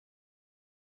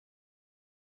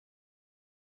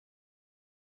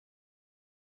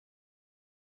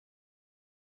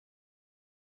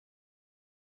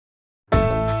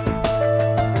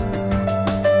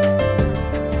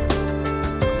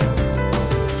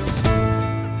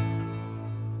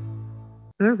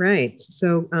All right.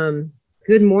 So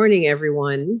good morning,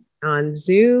 everyone on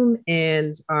Zoom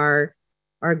and our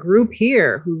group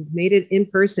here who made it in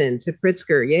person to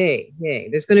Pritzker. Yay, yay.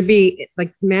 There's going to be,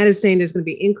 like Matt is saying, there's going to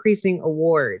be increasing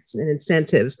awards and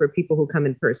incentives for people who come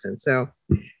in person. So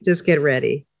just get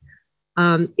ready.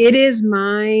 It is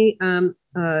my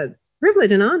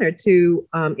privilege and honor to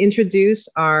introduce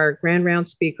our Grand Round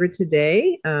speaker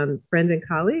today, friend and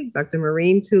colleague, Dr.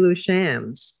 Marina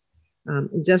Tolou-Shams.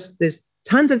 There's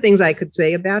tons of things I could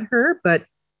say about her, but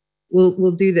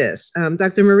we'll do this.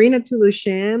 Dr. Marina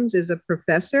Tolou-Shams is a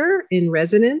professor in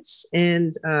residence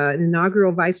and an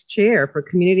inaugural vice chair for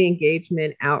community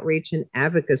engagement, outreach, and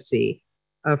advocacy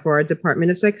for our Department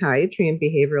of Psychiatry and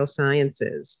Behavioral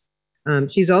Sciences.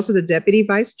 She's also the deputy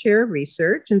vice chair of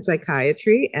research and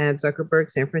psychiatry at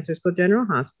Zuckerberg San Francisco General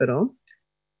Hospital.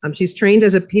 She's trained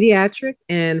as a pediatric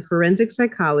and forensic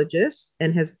psychologist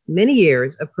and has many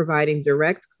years of providing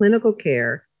direct clinical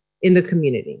care in the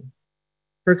community.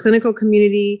 Her clinical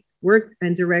community work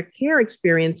and direct care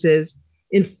experiences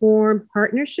inform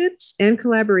partnerships and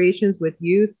collaborations with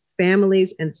youth,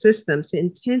 families, and systems to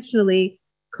intentionally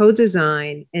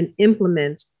co-design and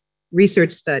implement research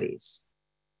studies.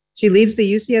 She leads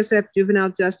the UCSF Juvenile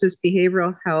Justice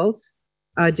Behavioral Health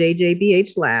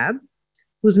JJBH Lab,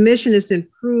 whose mission is to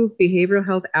improve behavioral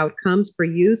health outcomes for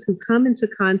youth who come into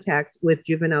contact with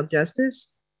juvenile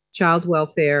justice, child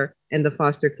welfare, and the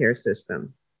foster care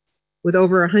system. With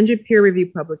over 100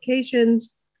 peer-reviewed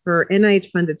publications, her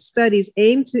NIH-funded studies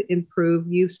aim to improve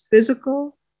youth's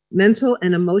physical, mental,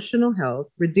 and emotional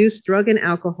health, reduce drug and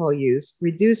alcohol use,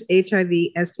 reduce HIV,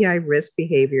 STI risk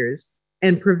behaviors,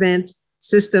 and prevent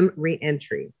system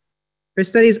re-entry. Her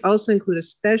studies also include a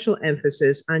special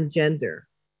emphasis on gender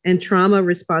and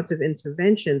trauma-responsive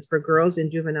interventions for girls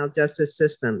in juvenile justice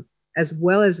system, as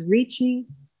well as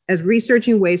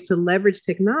researching ways to leverage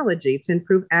technology to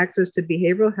improve access to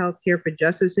behavioral health care for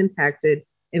justice impacted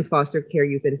in foster care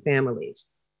youth and families.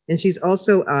 And she's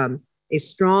also a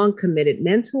strong, committed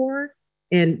mentor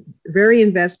and very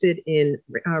invested in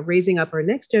raising up our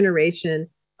next generation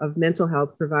of mental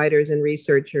health providers and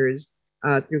researchers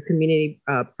through community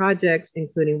projects,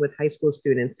 including with high school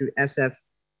students through SF,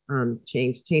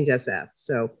 Change SF.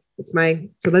 So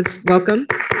let's welcome.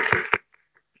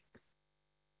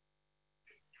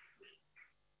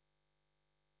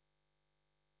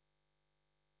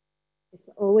 It's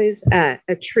always a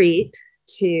treat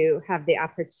to have the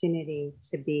opportunity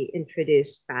to be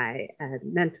introduced by a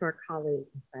mentor, colleague,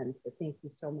 and friend. So thank you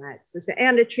so much.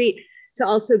 And a treat to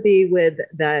also be with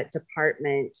the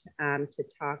department to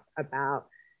talk about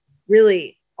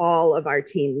really all of our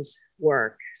team's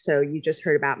work. So you just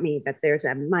heard about me, but there's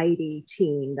a mighty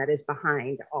team that is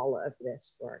behind all of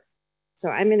this work. So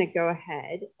I'm going to go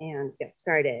ahead and get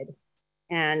started.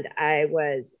 And I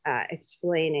was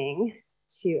explaining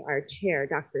to our chair,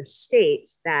 Dr. State,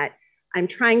 that I'm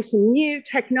trying some new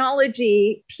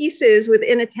technology pieces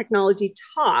within a technology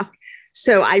talk.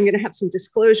 So I'm going to have some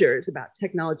disclosures about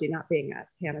technology not being a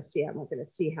panacea, and we're going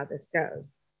to see how this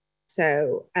goes.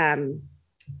 So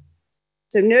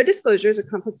no disclosures or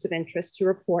conflicts of interest to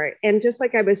report. And just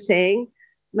like I was saying,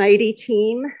 mighty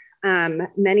team,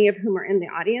 many of whom are in the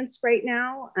audience right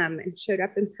now and showed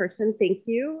up in person, thank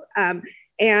you.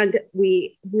 And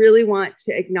we really want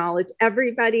to acknowledge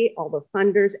everybody, all the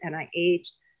funders, NIH,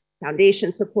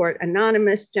 foundation support,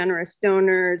 anonymous, generous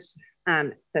donors,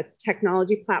 the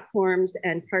technology platforms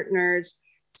and partners,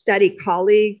 study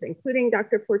colleagues, including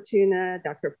Dr. Fortuna,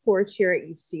 Dr. Porch here at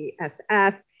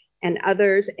UCSF, and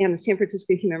others, and the San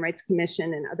Francisco Human Rights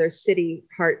Commission and other city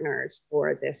partners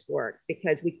for this work,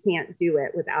 because we can't do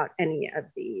it without any of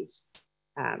these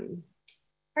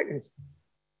partners.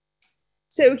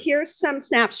 So here's some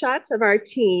snapshots of our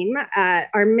team.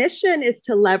 Our mission is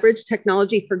to leverage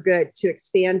technology for good to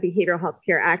expand behavioral health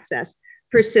care access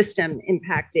for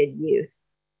system-impacted youth.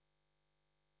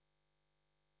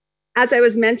 As I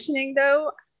was mentioning,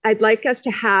 though, I'd like us to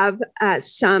have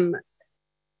some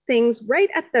things right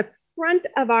at the front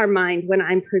of our mind when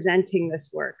I'm presenting this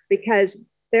work, because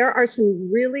there are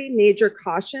some really major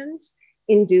cautions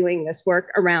in doing this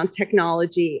work around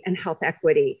technology and health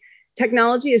equity.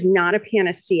 Technology is not a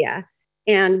panacea,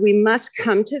 and we must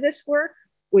come to this work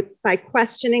by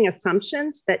questioning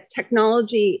assumptions that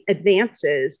technology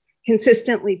advances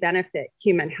consistently benefit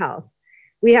human health.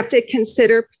 We have to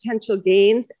consider potential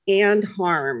gains and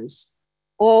harms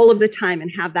all of the time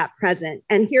and have that present.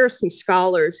 And here are some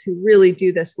scholars who really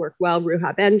do this work well.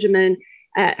 Ruha Benjamin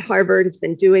at Harvard has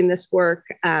been doing this work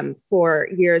for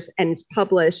years and has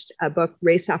published a book,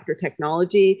 Race After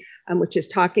Technology, which is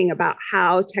talking about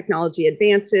how technology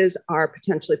advances are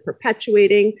potentially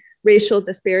perpetuating racial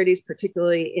disparities,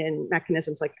 particularly in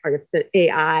mechanisms like the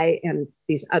AI and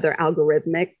these other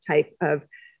algorithmic type of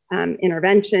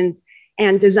interventions.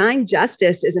 And Design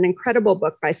Justice is an incredible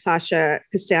book by Sasha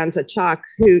Costanza-Chalk,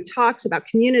 who talks about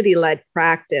community-led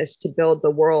practice to build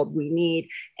the world we need,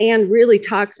 and really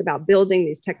talks about building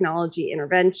these technology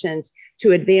interventions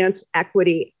to advance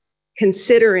equity,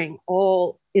 considering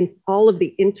all of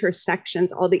the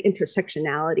intersections, all the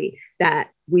intersectionality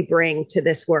that we bring to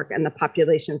this work and the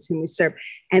populations whom we serve.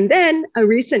 And then a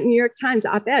recent New York Times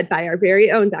op-ed by our very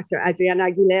own Dr.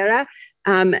 Adriana Aguilera,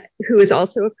 who is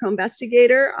also a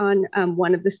co-investigator on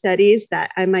one of the studies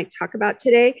that I might talk about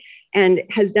today, and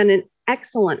has done an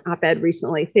excellent op-ed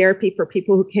recently, Therapy for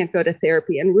People Who Can't Go to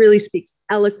Therapy, and really speaks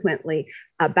eloquently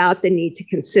about the need to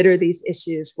consider these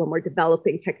issues when we're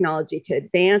developing technology to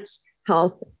advance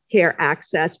health care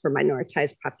access for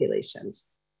minoritized populations.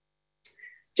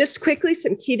 Just quickly,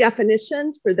 some key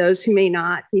definitions for those who may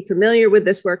not be familiar with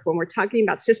this work. When we're talking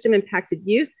about system-impacted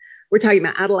youth, we're talking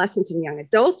about adolescents and young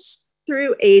adults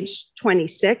through age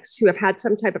 26 who have had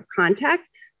some type of contact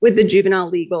with the juvenile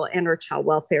legal and or child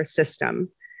welfare system.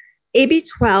 AB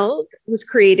 12 was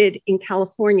created in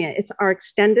California. It's our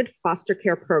extended foster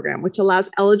care program, which allows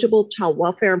eligible child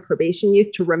welfare and probation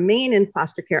youth to remain in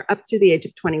foster care up through the age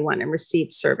of 21 and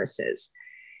receive services.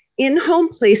 In-home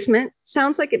placement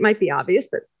sounds like it might be obvious,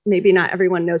 but maybe not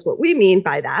everyone knows what we mean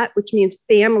by that, which means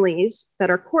families that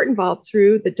are court involved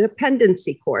through the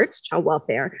dependency courts, child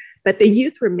welfare, but the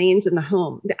youth remains in the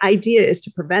home. The idea is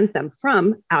to prevent them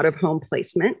from out-of-home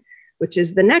placement, which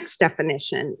is the next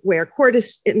definition, where court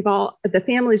is involved, the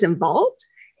family is involved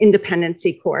in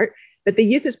dependency court, but the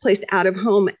youth is placed out of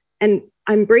home. And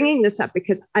I'm bringing this up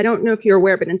because I don't know if you're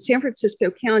aware, but in San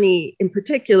Francisco County in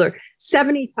particular,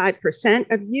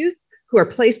 75% of youth who are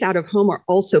placed out of home are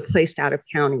also placed out of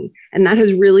county. And that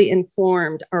has really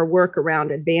informed our work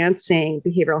around advancing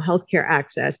behavioral health care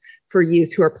access for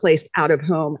youth who are placed out of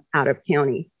home, out of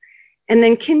county. And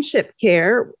then kinship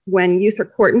care, when youth are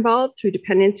court involved through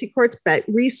dependency courts, but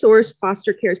resource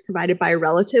foster care is provided by a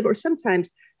relative or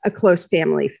sometimes a close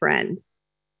family friend.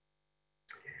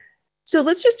 So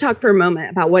let's just talk for a moment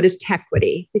about what is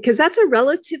Techquity, because that's a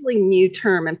relatively new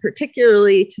term, and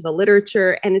particularly to the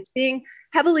literature, and it's being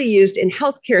heavily used in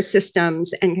healthcare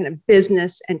systems and kind of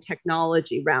business and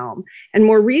technology realm. And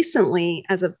more recently,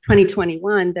 as of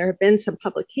 2021, there have been some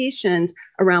publications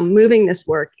around moving this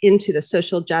work into the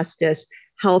social justice,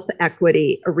 health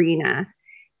equity arena.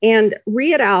 And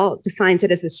Weill et al. Defines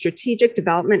it as the strategic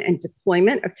development and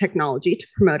deployment of technology to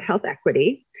promote health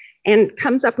equity, and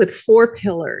comes up with 4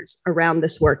 pillars around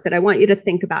this work that I want you to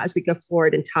think about as we go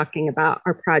forward in talking about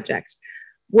our projects.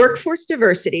 Workforce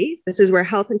diversity. This is where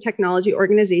health and technology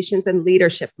organizations and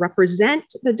leadership represent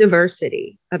the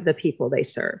diversity of the people they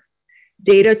serve.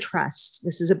 Data trust.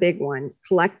 This is a big one.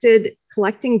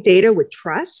 Collecting data with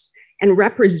trust and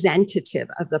representative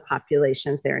of the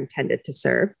populations they're intended to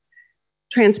serve.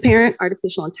 Transparent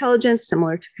artificial intelligence,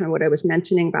 similar to kind of what I was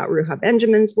mentioning about Ruha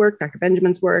Benjamin's work, Dr.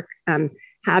 Benjamin's work.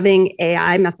 Having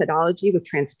AI methodology with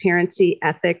transparency,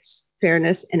 ethics,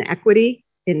 fairness, and equity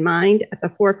in mind at the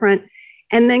forefront,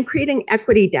 and then creating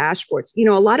equity dashboards. You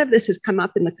know, a lot of this has come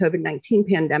up in the COVID-19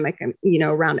 pandemic, you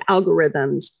know, around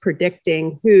algorithms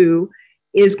predicting who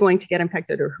is going to get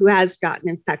infected or who has gotten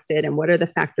infected and what are the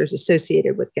factors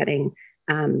associated with getting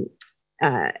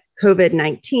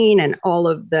COVID-19 and all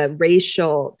of the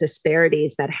racial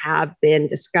disparities that have been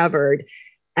discovered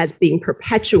as being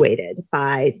perpetuated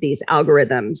by these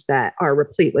algorithms that are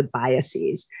replete with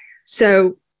biases.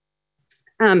 So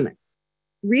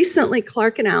recently,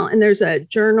 Clark et al., and there's a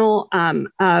journal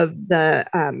of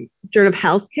the Journal of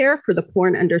Healthcare for the Poor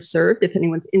and Underserved, if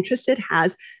anyone's interested,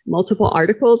 has multiple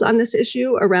articles on this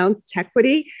issue around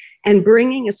Techquity and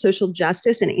bringing a social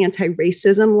justice and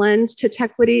anti-racism lens to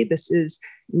Techquity. This is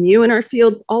new in our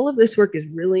field. All of this work is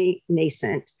really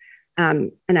nascent.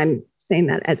 And I'm saying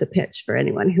that as a pitch for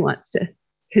anyone who wants to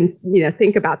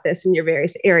think about this in your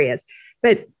various areas.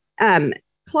 But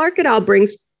Clark et al.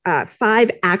 Brings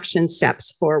 5 action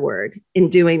steps forward in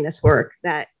doing this work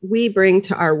that we bring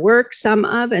to our work, some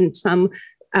of, and some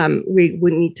we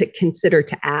would need to consider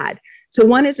to add. So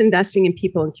one is investing in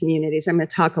people and communities. I'm going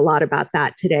to talk a lot about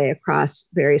that today across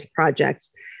various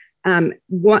projects.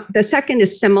 The second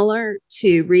is similar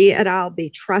to Weill et al., be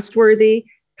trustworthy,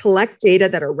 collect data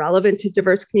that are relevant to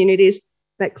diverse communities,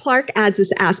 but Clark adds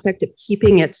this aspect of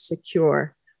keeping it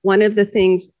secure. One of the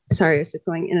things, sorry, is it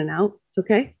going in and out? It's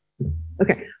okay?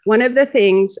 Okay. One of the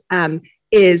things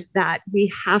is that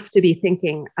we have to be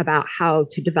thinking about how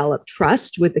to develop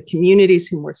trust with the communities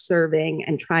whom we're serving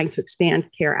and trying to expand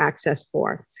care access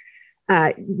for.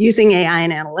 using AI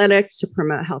and analytics to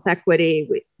promote health equity.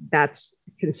 That's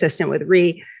consistent with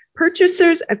RE.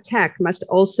 Purchasers of tech must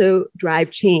also drive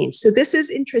change. So this is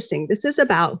interesting. This is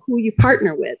about who you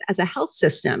partner with as a health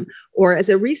system or as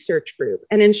a research group,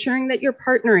 and ensuring that you're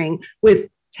partnering with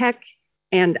tech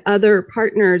and other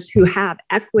partners who have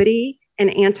equity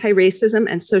and anti-racism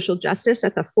and social justice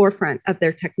at the forefront of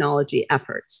their technology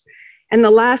efforts. And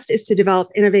the last is to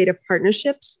develop innovative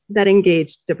partnerships that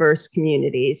engage diverse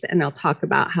communities. And I'll talk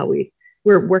about how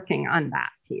we're working on that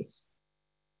piece.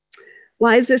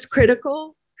 Why is this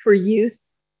critical for youth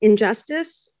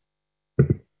injustice?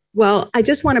 Well, I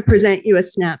just want to present you a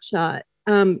snapshot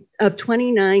of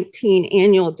 2019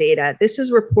 annual data. This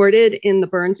is reported in the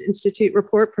Burns Institute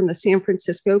report from the San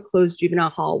Francisco Closed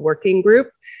Juvenile Hall Working Group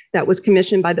that was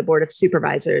commissioned by the Board of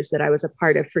Supervisors that I was a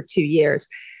part of for 2 years.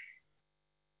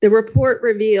 The report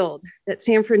revealed that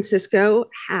San Francisco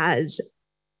has,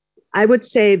 I would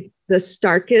say, the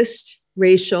starkest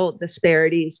racial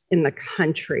disparities in the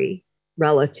country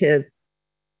relative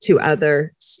to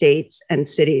other states and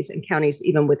cities and counties,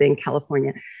 even within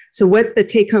California. So what the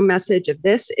take-home message of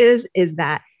this is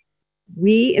that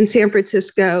we in San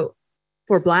Francisco,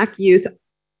 for Black youth,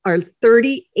 are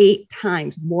 38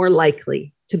 times more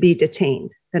likely to be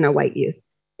detained than a white youth.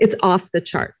 It's off the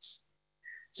charts.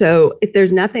 So if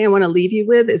there's nothing I want to leave you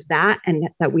with is that, and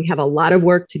that we have a lot of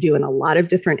work to do in a lot of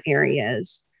different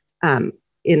areas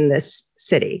in this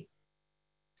city.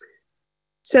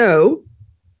 So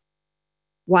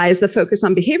why is the focus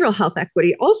on behavioral health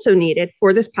equity also needed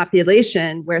for this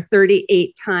population where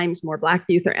 38 times more Black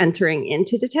youth are entering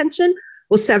into detention?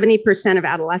 Well, 70% of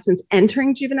adolescents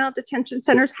entering juvenile detention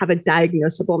centers have a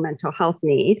diagnosable mental health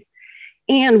need.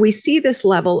 And we see this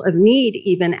level of need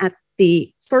even at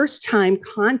the first time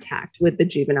contact with the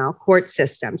juvenile court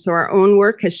system. So our own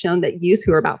work has shown that youth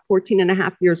who are about 14 and a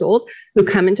half years old who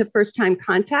come into first time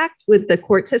contact with the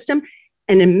court system,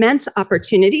 an immense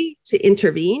opportunity to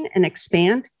intervene and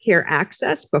expand care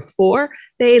access before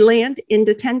they land in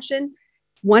detention.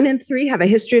 1 in 3 have a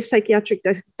history of psychiatric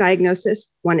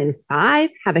diagnosis. 1 in 5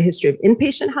 have a history of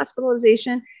inpatient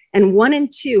hospitalization. And 1 in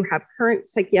 2 have current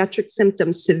psychiatric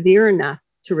symptoms severe enough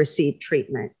to receive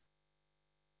treatment.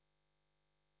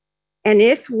 And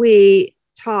if we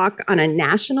talk on a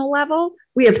national level,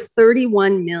 we have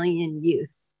 31 million youth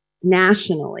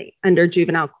nationally under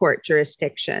juvenile court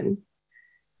jurisdiction.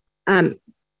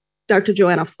 Dr.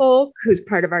 Joanna Folk, who's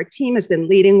part of our team, has been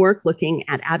leading work looking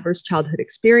at adverse childhood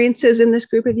experiences in this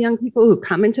group of young people who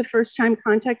come into first-time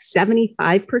contact.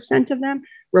 75% of them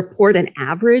report an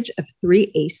average of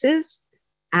 3 ACEs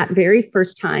at very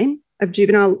first time of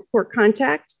juvenile court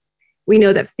contact. We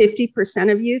know that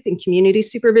 50% of youth in community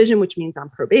supervision, which means on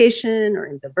probation or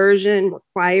in diversion,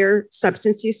 require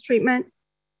substance use treatment.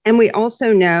 And we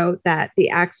also know that the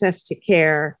access to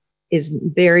care is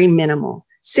very minimal.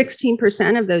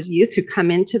 16% of those youth who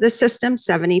come into the system,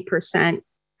 70%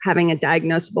 having a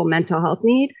diagnosable mental health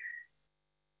need,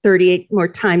 38 more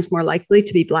times more likely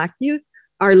to be Black youth,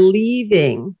 are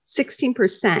leaving.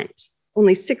 16%,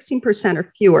 only 16% or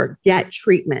fewer get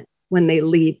treatment when they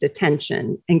leave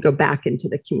detention and go back into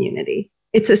the community.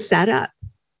 It's a setup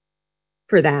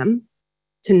for them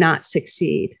to not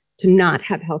succeed, to not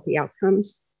have healthy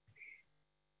outcomes.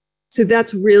 So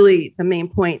that's really the main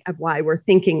point of why we're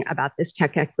thinking about this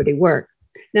tech equity work.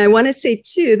 Now, I want to say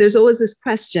too, there's always this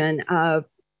question of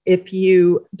if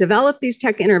you develop these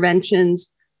tech interventions,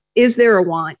 is there a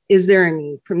want, is there a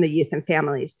need from the youth and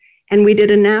families? And we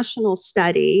did a national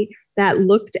study that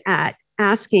looked at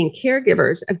asking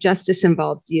caregivers of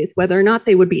justice-involved youth whether or not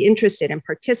they would be interested in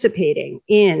participating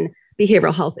in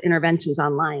behavioral health interventions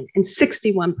online, and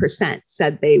 61%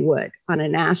 said they would on a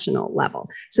national level.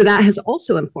 So that has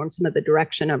also informed some of the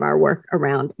direction of our work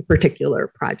around a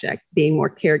particular project being more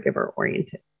caregiver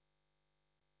oriented.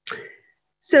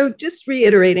 So just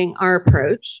reiterating our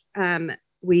approach,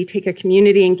 we take a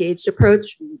community engaged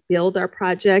approach. We build our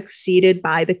projects seated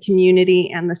by the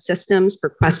community and the systems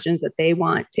for questions that they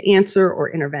want to answer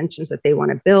or interventions that they want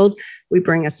to build. We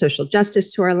bring a social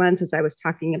justice to our lens, as I was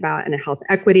talking about, and a health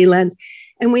equity lens.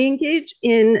 And we engage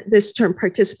in this term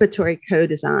participatory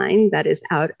co-design that is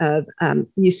out of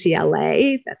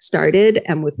UCLA that started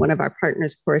and with one of our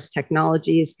partners, Chorus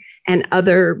Technologies, and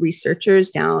other researchers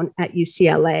down at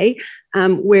UCLA,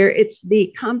 where it's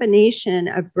the combination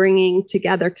of bringing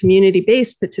together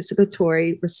community-based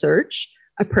participatory research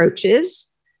approaches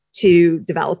to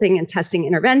developing and testing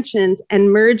interventions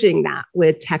and merging that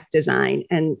with tech design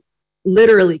and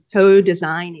literally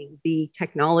co-designing the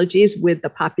technologies with the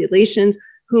populations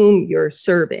whom you're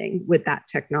serving with that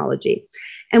technology.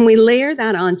 And we layer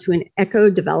that onto an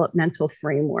eco-developmental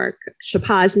framework.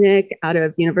 Shaposnik out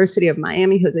of University of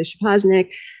Miami, Jose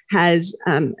Shaposnik, has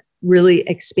really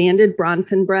expanded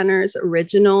Bronfenbrenner's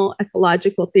original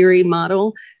ecological theory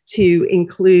model to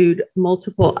include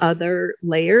multiple other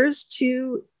layers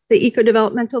to the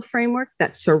eco-developmental framework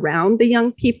that surround the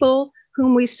young people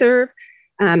whom we serve.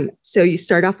 So you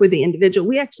start off with the individual.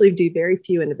 We actually do very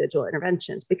few individual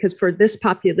interventions because for this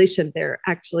population,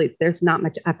 there's not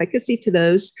much efficacy to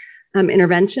those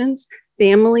interventions.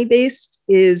 Family-based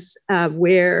is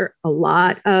where a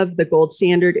lot of the gold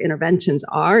standard interventions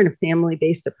are in a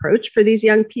family-based approach for these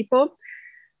young people.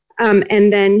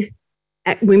 And then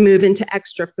we move into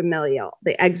extra-familial,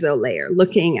 the exo layer,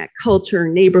 looking at culture,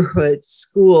 neighborhoods,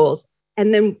 schools,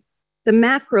 and then the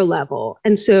macro level.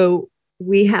 And so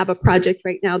we have a project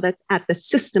right now that's at the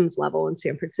systems level in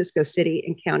San Francisco City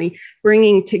and County,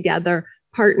 bringing together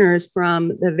partners from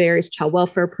the various child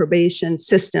welfare probation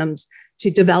systems to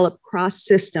develop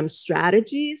cross-system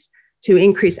strategies to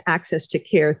increase access to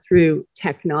care through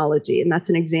technology. And that's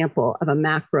an example of a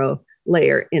macro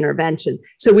layer intervention.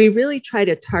 So we really try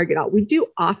to target all. We do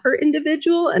offer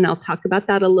individual, and I'll talk about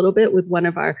that a little bit with one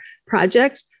of our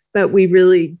projects, but we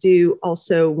really do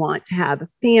also want to have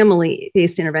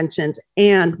family-based interventions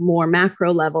and more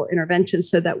macro level interventions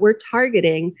so that we're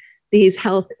targeting these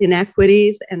health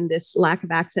inequities and this lack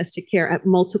of access to care at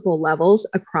multiple levels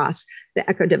across the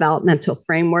eco-developmental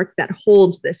framework that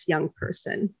holds this young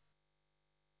person.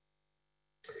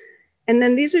 And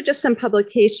then these are just some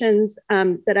publications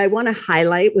that I want to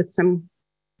highlight with some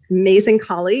amazing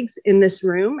colleagues in this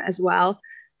room as well,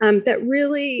 that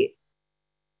really,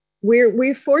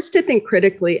 we're forced to think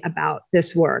critically about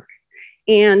this work.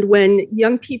 And when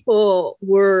young people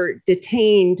were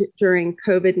detained during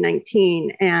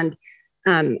COVID-19, and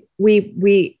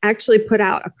we actually put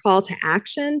out a call to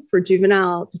action for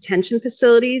juvenile detention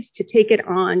facilities to take it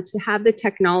on, to have the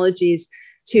technologies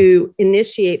to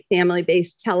initiate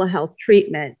family-based telehealth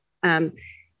treatment.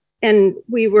 And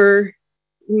we were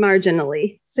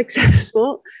marginally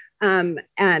successful. And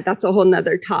that's a whole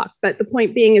nother talk. But the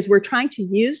point being is we're trying to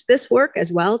use this work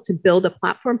as well to build a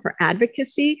platform for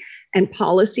advocacy and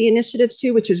policy initiatives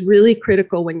too, which is really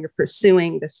critical when you're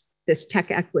pursuing this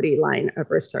tech equity line of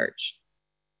research.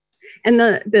 And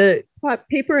the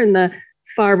paper in the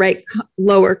far right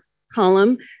lower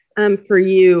column for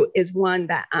you is one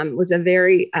that was a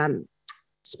very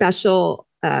special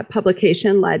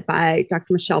publication led by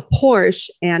Dr. Michelle Porsche,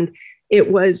 and it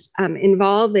was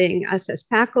involving us as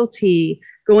faculty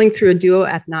going through a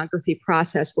duo-ethnography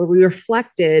process where we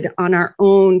reflected on our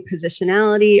own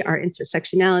positionality, our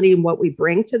intersectionality, and what we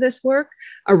bring to this work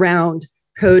around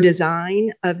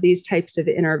co-design of these types of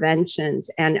interventions.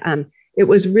 And it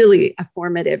was really a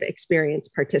formative experience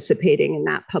participating in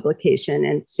that publication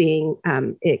and seeing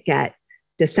it get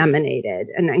disseminated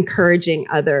and encouraging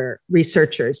other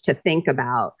researchers to think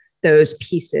about those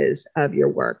pieces of your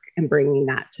work and bringing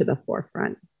that to the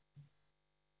forefront.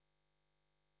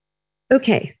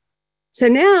 Okay, so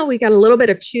now we got a little bit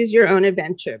of choose your own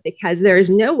adventure, because there is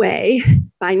no way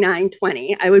by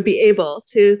 9:20 I would be able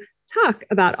to talk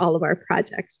about all of our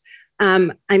projects.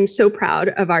 I'm so proud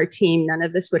of our team. None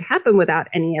of this would happen without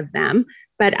any of them,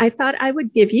 but I thought I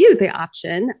would give you the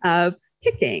option of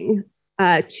picking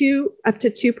up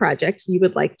to two projects you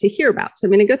would like to hear about. So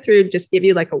I'm going to go through, just give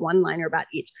you like a one-liner about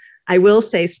each. I will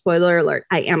say, spoiler alert,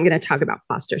 I am going to talk about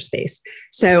foster space.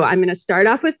 So I'm going to start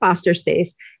off with foster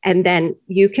space, and then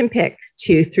you can pick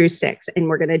 2 through 6, and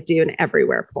we're going to do an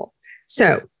everywhere poll.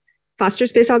 So foster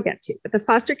space I'll get to, but the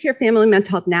Foster Care Family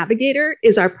Mental Health Navigator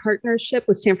is our partnership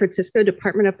with San Francisco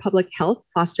Department of Public Health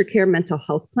Foster Care Mental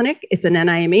Health Clinic. It's an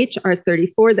NIMH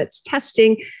R34 that's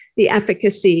testing the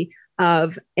efficacy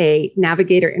of a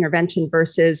navigator intervention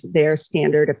versus their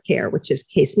standard of care, which is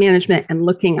case management and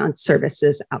looking on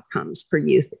services outcomes for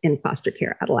youth in foster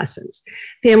care adolescents.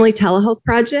 Family Telehealth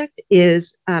Project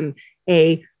is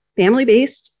a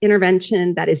family-based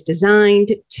intervention that is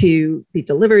designed to be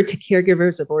delivered to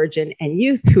caregivers of origin and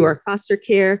youth who are foster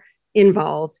care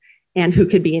involved and who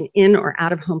could be an in or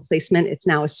out of home placement. It's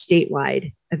now a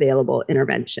statewide available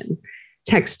intervention.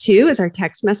 Text 2 is our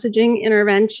text messaging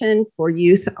intervention for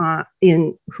youth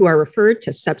who are referred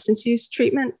to substance use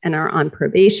treatment and are on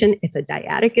probation. It's a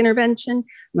dyadic intervention.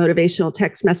 Motivational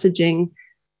text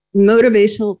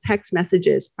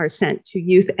messages are sent to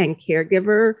youth and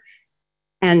caregiver,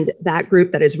 and that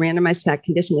group that is randomized to that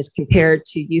condition is compared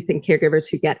to youth and caregivers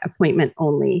who get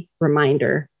appointment-only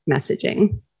reminder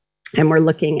messaging. And we're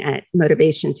looking at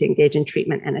motivation to engage in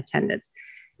treatment and attendance.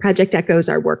 Project ECHO is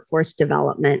our workforce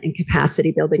development and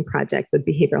capacity building project with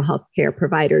behavioral health care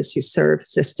providers who serve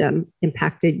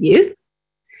system-impacted youth.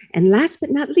 And last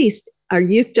but not least, our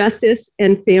youth justice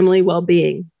and family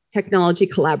well-being technology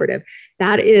collaborative.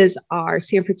 That is our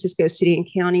San Francisco City and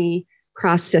County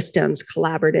cross-systems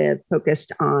collaborative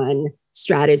focused on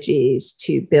strategies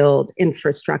to build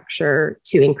infrastructure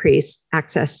to increase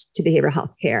access to behavioral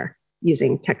health care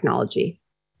using technology.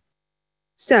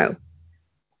 So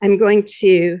I'm going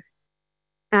to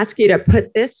ask you to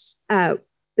put this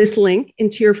link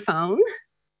into your phone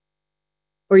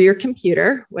or your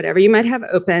computer, whatever you might have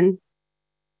open.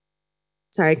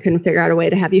 Sorry, I couldn't figure out a way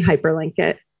to have you hyperlink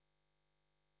it.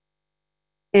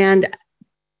 And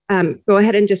go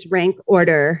ahead and just rank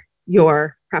order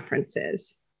your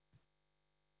preferences.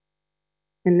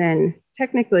 And then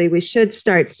technically we should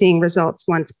start seeing results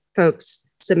once folks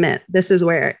submit. This is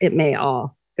where it may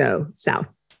all go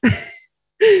south.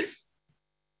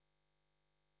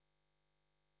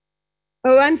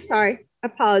 Oh, I'm sorry.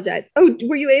 Apologize. Oh,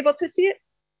 were you able to see it?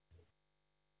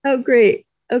 Oh, great.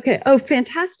 Okay. Oh,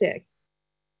 fantastic.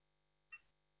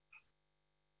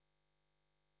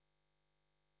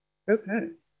 Okay.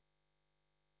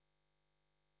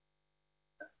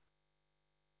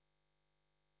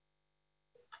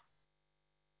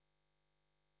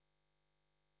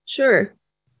 Sure.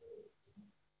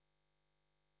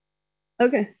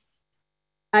 Okay.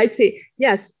 I see.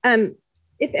 Yes.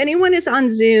 If anyone is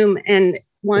on Zoom and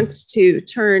wants to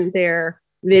turn their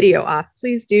video off,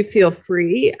 please do feel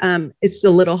free. It's a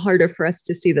little harder for us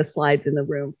to see the slides in the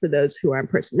room for those who are in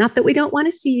person. Not that we don't want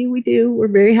to see you, we do. We're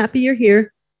very happy you're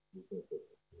here.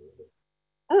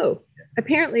 Oh,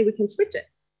 apparently we can switch it.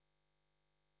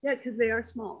 Yeah, because they are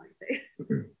small, aren't they?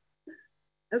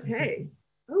 Okay.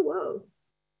 Oh, whoa.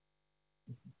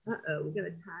 Uh-oh, we got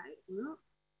a tie. Well,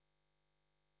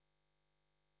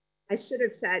 I should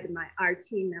have said our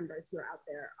team members who are out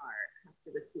there have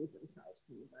to recuse themselves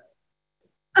from the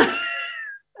vote.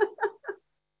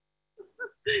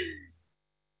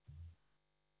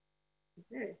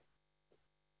 Okay.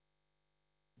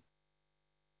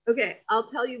 Okay, I'll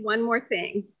tell you one more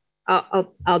thing.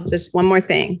 I'll just one more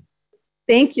thing.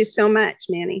 Thank you so much,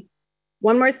 Manny.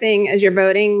 One more thing as you're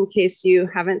voting, in case you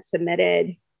haven't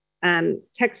submitted.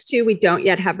 Text 2, we don't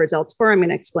yet have results for. I'm going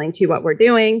to explain to you what we're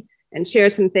doing and share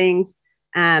some things.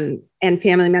 And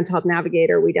Family Mental Health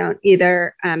Navigator, we don't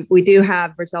either. We do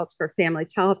have results for Family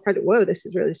Telehealth Project. Whoa, this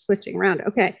is really switching around.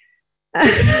 Okay.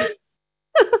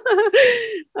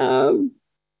 All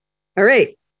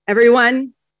right,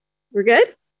 everyone, we're good?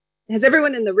 Has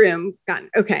everyone in the room gotten?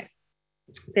 Okay,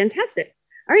 fantastic.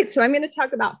 All right, so I'm going to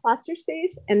talk about foster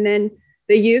space and then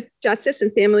the Youth Justice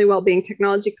and Family Wellbeing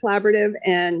Technology Collaborative,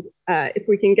 and if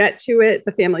we can get to it,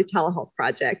 the Family Telehealth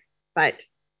Project, but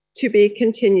to be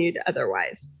continued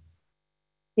otherwise.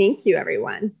 Thank you,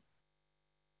 everyone.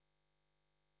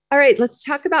 All right, let's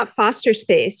talk about foster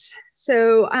space.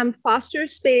 So foster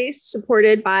space,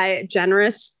 supported by a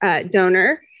generous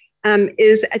donor,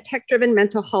 is a tech-driven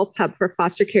mental health hub for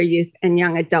foster care youth and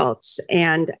young adults.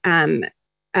 And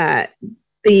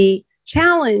the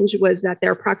challenge was that there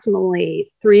are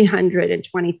approximately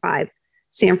 325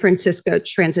 San Francisco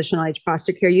transitional age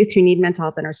foster care youth who need mental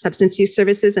health and or substance use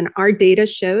services. And our data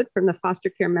showed from the foster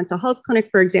care mental health clinic,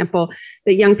 for example,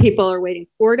 that young people are waiting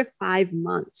 4 to 5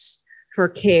 months for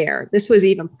care. This was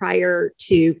even prior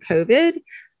to COVID.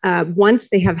 Once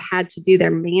they have had to do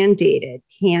their mandated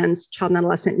CANS, Child and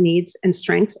Adolescent Needs and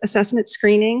Strengths Assessment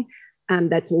screening,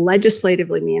 that's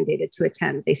legislatively mandated to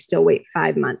attend, they still wait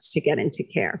 5 months to get into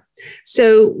care.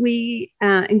 So we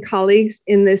and colleagues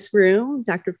in this room,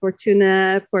 Dr.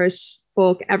 Fortuna,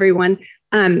 Folk, everyone,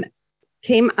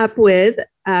 came up with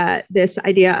this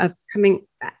idea of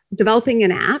developing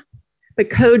an app, but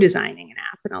co-designing an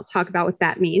app, and I'll talk about what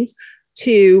that means,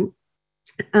 to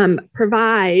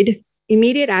provide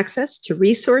immediate access to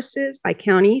resources by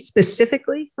county,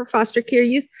 specifically for foster care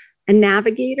youth, a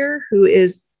navigator who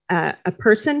is a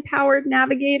person-powered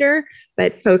navigator,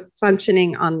 but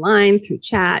functioning online through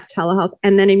chat, telehealth,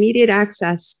 and then immediate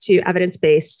access to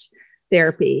evidence-based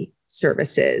therapy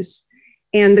services.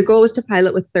 And the goal was to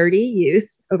pilot with 30 youth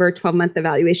over a 12-month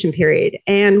evaluation period.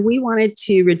 And we wanted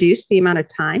to reduce the amount of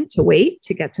time to wait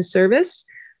to get to service.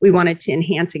 We wanted to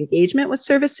enhance engagement with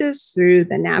services through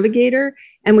the navigator,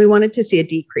 and we wanted to see a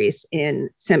decrease in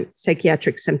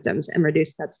psychiatric symptoms and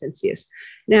reduce substance use.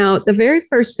 Now, the very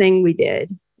first thing we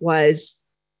did was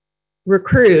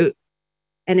recruit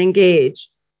and engage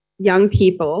young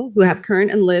people who have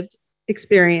current and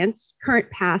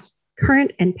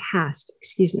past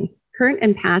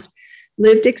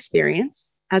lived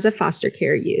experience as a foster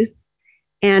care youth,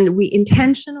 And we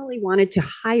intentionally wanted to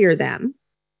hire them,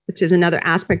 which is another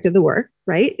aspect of the work,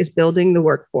 right? Is building the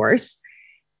workforce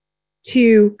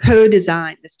to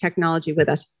co-design this technology with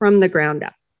us from the ground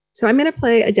up. So I'm going to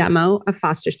play a demo of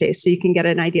Foster Space so you can get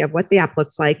an idea of what the app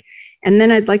looks like. And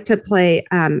then I'd like to play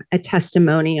a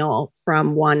testimonial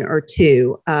from one or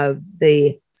two of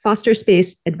the Foster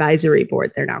Space Advisory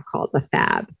Board, they're now called the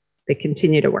FAB. They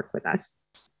continue to work with us.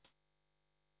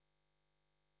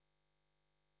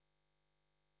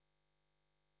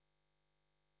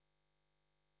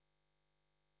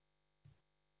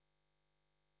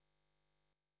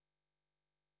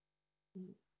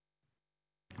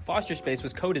 Foster Space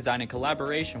was co-designed in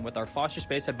collaboration with our Foster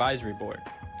Space Advisory Board.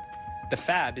 The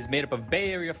FAB is made up of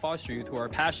Bay Area foster youth who are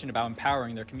passionate about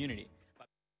empowering their community.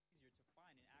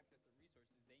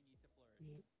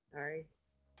 Sorry.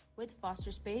 With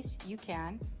Foster Space, you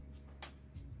can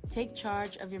take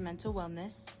charge of your mental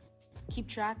wellness, keep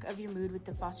track of your mood with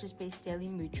the Foster Space Daily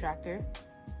Mood Tracker,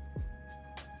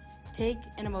 take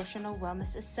an emotional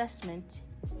wellness assessment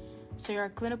so your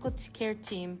clinical care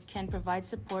team can provide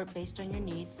support based on your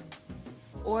needs,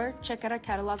 or check out our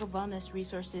catalog of wellness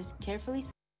resources carefully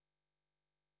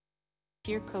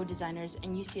peer co-designers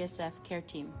and UCSF care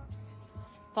team.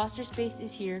 Foster Space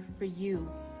is here for you.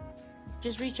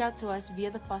 Just reach out to us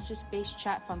via the Foster Space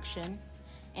chat function,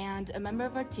 and a member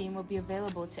of our team will be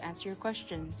available to answer your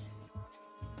questions.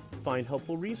 Find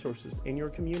helpful resources in your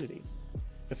community.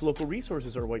 If local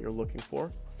resources are what you're looking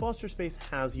for, Foster Space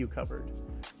has you covered.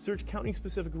 Search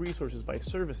county-specific resources by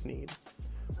service need.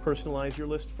 Personalize your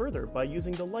list further by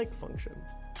using the like function.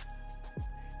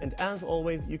 And as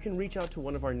always, you can reach out to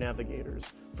one of our navigators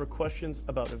for questions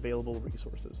about available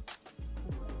resources.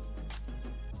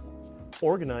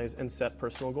 Organize and set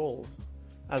personal goals.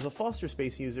 As a Foster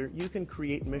Space user, you can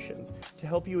create missions to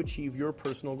help you achieve your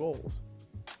personal goals.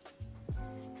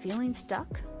 Feeling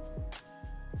stuck?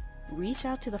 Reach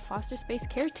out to the Foster Space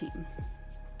care team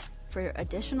for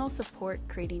additional support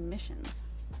creating missions.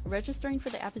 Registering for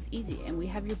the app is easy, and we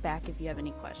have your back if you have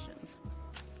any questions.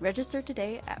 Register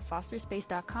today at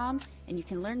fosterspace.com, and you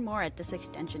can learn more at this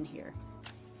extension here.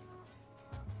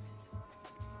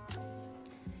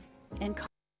 And okay,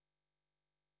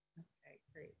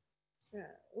 great.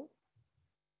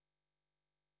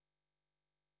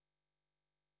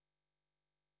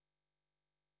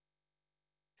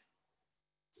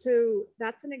 So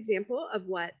that's an example of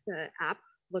what the app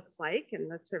looks like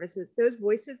and the services. Those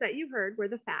voices that you heard were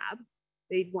the FAB.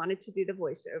 They wanted to do the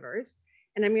voiceovers.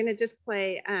 And I'm going to just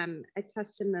play a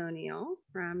testimonial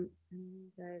from,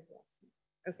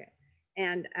 okay,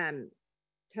 and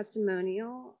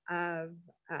testimonial of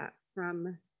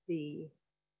from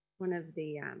one of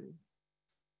the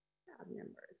FAB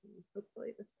members. And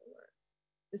hopefully this will work.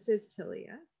 This is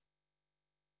Tilia.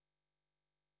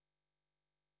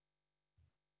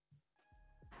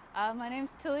 My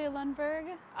name's Tilia Lundberg.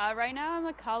 Right now I'm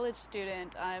a college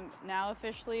student. I'm now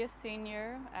officially a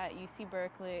senior at UC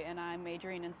Berkeley, and I'm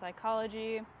majoring in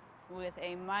psychology with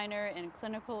a minor in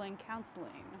clinical and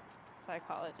counseling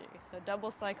psychology, so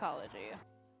double psychology.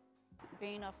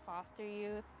 Being a foster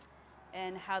youth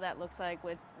and how that looks like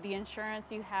with the insurance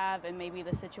you have and maybe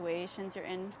the situations you're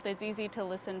in, it's easy to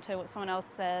listen to what someone else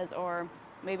says or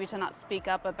maybe to not speak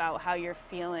up about how you're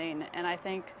feeling. And I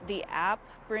think the app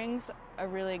brings a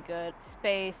really good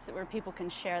space where people can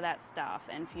share that stuff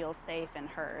and feel safe and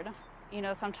heard. You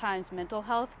know, sometimes mental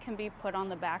health can be put on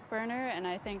the back burner, and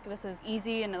I think this is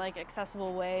easy and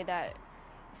accessible way that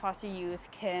foster youth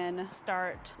can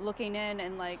start looking in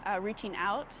and reaching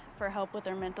out for help with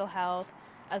their mental health,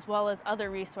 as well as other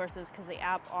resources, because the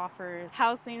app offers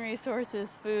housing resources,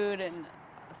 food, and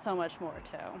so much more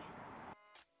too.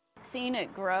 Seeing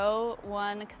it grow,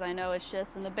 one, because I know it's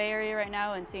just in the Bay Area right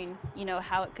now, and seeing,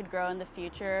 how it could grow in the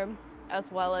future, as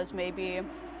well as maybe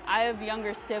I have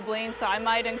younger siblings, so I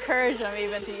might encourage them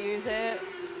even to use it.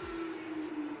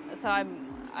 So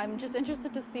I'm just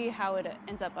interested to see how it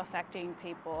ends up affecting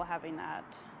people, having that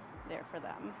there for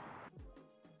them.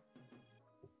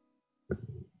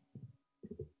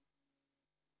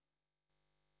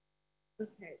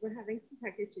 Okay, we're having some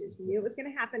tech issues. We knew it was going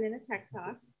to happen in a tech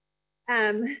talk.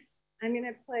 I'm going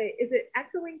to play, is it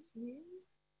echoing to you?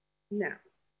 No,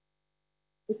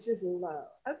 it's just low.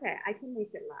 Okay, I can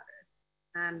make it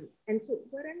louder. And so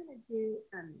what I'm going to do,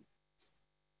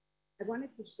 I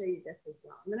wanted to show you this as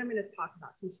well. And then I'm going to talk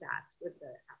about some stats with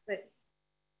the app. But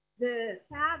the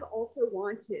FAB also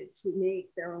wanted to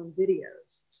make their own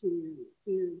videos to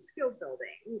do skills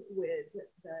building with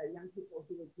the young people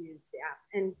who would use the app.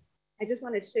 And I just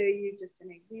want to show you just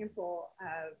an example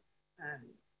of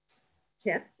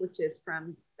TIP, which is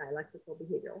from dialectical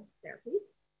behavioral therapy.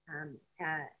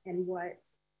 and what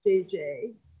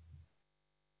JJ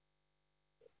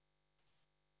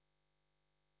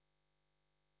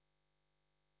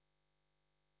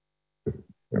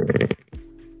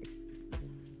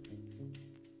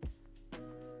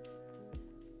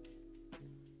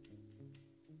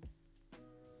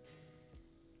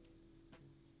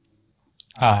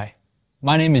Hi,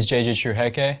 my name is JJ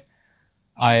Truheke.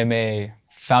 I am a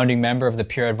founding member of the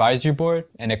Peer Advisory Board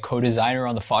and a co-designer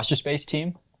on the Foster Space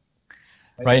team.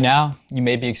 Right now, you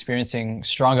may be experiencing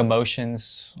strong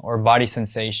emotions or body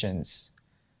sensations.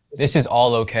 This is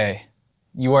all okay.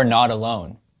 You are not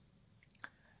alone.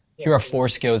 Here are 4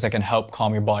 skills that can help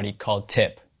calm your body called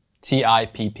TIPP,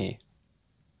 T-I-P-P.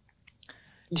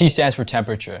 T stands for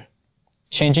temperature.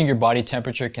 Changing your body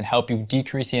temperature can help you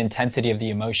decrease the intensity of the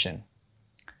emotion.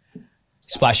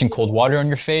 Splashing cold water on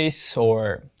your face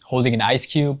or holding an ice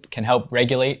cube can help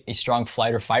regulate a strong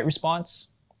flight or fight response.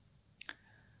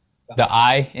 The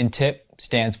I in TIPP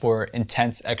stands for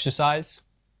intense exercise.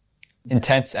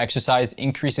 Intense exercise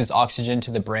increases oxygen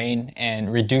to the brain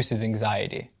and reduces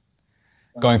anxiety.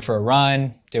 Going for a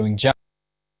run, doing jump.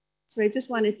 So I just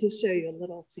wanted to show you a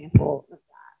little sample of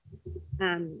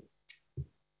that.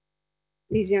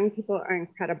 These young people are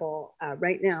incredible.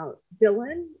 Right now,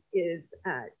 Dylan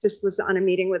just was on a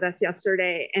meeting with us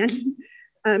yesterday and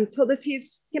told us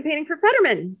he's campaigning for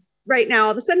Fetterman right now.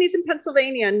 All of a sudden he's in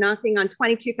Pennsylvania knocking on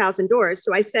 22,000 doors.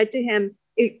 So I said to him,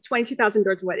 22,000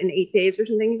 doors, what, in 8 days or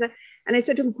something? He said, and I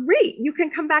said to him, great, you can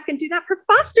come back and do that for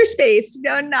Foster Space,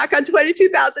 knock on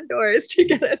 22,000 doors to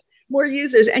get us more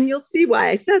users. And you'll see why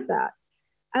I said that.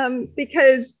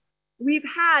 Because we've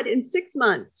had, in 6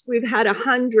 months, we've had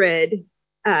 100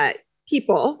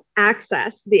 people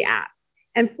access the app.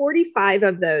 And 45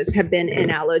 of those have been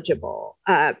ineligible.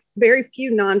 Very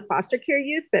few non-foster care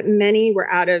youth, but many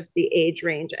were out of the age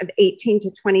range of 18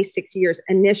 to 26 years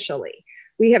initially.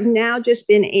 We have now just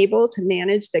been able to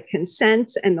manage the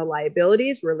consents and the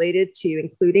liabilities related to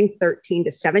including 13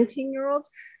 to 17-year-olds.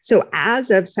 So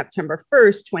as of September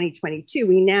 1st, 2022,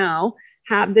 we now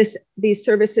have these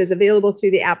services available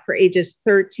through the app for ages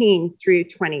 13 through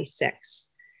 26.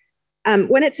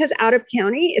 When it says out of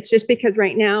county, it's just because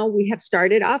right now we have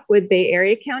started off with Bay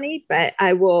Area County, but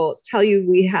I will tell you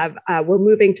we're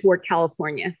moving toward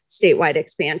California statewide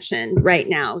expansion right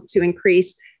now to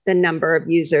increase the number of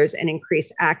users and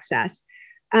increase access.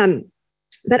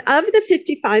 But of the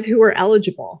 55 who are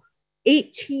eligible,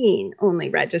 18 only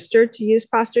registered to use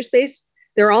Foster Space.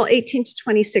 They're all 18 to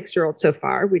 26-year-olds so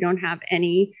far. We don't have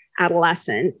any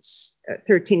adolescents,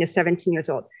 13 to 17 years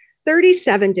old.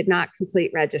 37 did not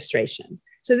complete registration.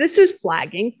 So this is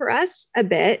flagging for us a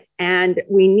bit, and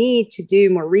we need to do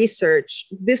more research.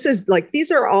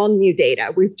 These are all new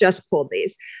data. We've just pulled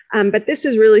these, but this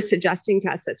is really suggesting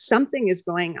to us that something is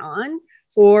going on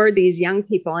for these young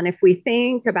people. And if we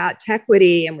think about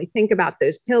Techquity and we think about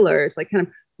those pillars, like kind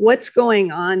of what's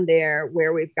going on there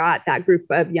where we've got that group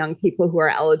of young people who are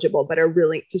eligible, but are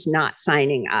really just not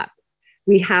signing up.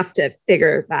 We have to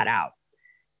figure that out.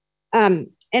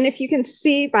 And if you can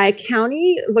see by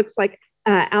county, it looks like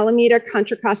Alameda,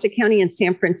 Contra Costa County, and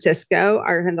San Francisco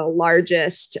are the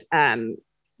largest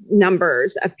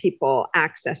numbers of people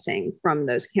accessing from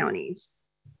those counties.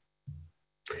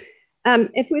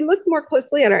 If we look more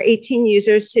closely at our 18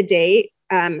 users to date,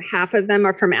 half of them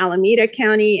are from Alameda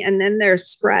County, and then they're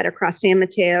spread across San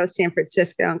Mateo, San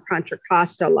Francisco, and Contra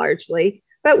Costa largely.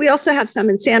 But we also have some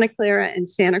in Santa Clara and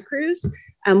Santa Cruz.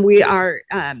 We are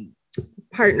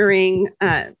partnering,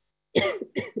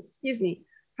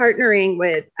 partnering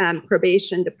with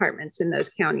probation departments in those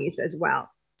counties as well.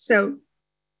 So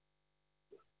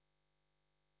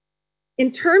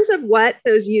in terms of what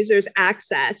those users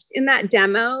accessed, in that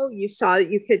demo, you saw that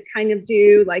you could kind of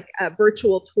do like a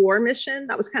virtual tour mission.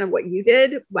 That was kind of what you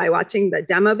did by watching the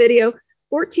demo video.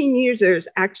 14 users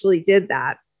actually did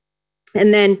that.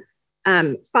 And then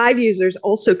 5 users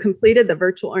also completed the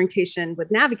virtual orientation with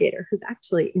Navigator, who's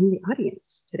actually in the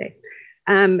audience today.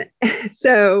 And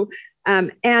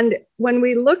when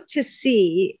we look to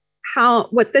see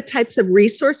what the types of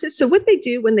resources, so what they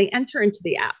do when they enter into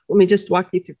the app, let me just walk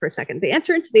you through for a second. They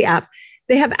enter into the app,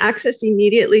 they have access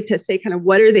immediately to say kind of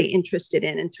what are they interested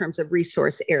in terms of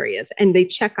resource areas, and they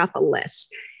check off a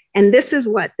list. And this is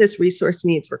what this resource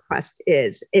needs request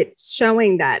is. It's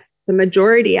showing that the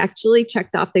majority actually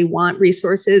checked off they want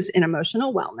resources in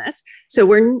emotional wellness. So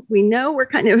we know we're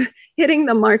kind of hitting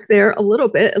the mark there a little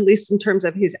bit, at least in terms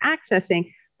of who's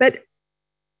accessing. But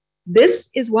this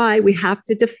is why we have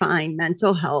to define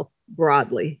mental health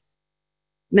broadly.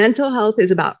 Mental health is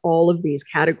about all of these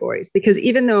categories, because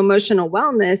even though emotional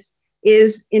wellness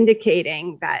is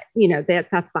indicating that,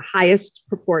 that's the highest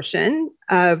proportion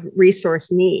of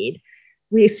resource need.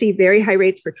 We see very high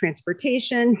rates for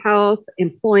transportation, health,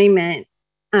 employment.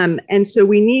 And so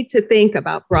we need to think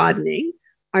about broadening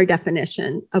our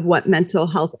definition of what mental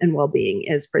health and well-being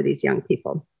is for these young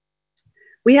people.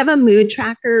 We have a mood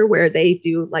tracker where they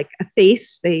do like a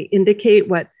face. They indicate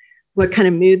what kind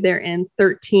of mood they're in.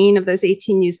 13 of those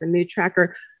 18 use the mood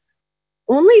tracker.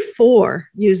 Only 4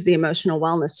 use the emotional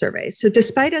wellness survey. So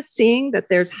despite us seeing that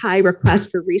there's high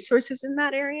request for resources in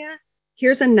that area,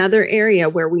 here's another area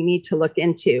where we need to look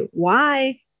into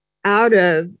why out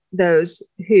of those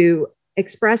who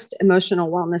expressed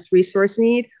emotional wellness resource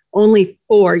need, only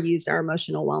 4 used our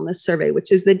emotional wellness survey,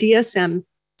 which is the DSM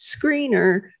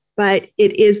screener, but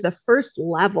it is the first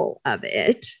level of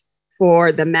it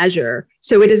for the measure.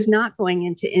 So it is not going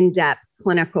into in-depth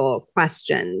clinical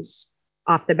questions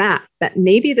off the bat, but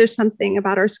maybe there's something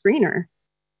about our screener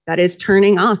that is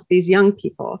turning off these young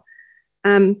people.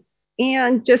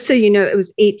 And just so you know, it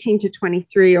was 18 to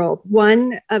 23-year-old.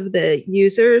 One of the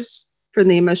users from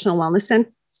the emotional wellness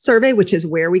survey, which is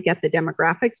where we get the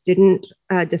demographics, didn't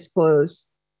disclose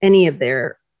any of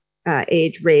their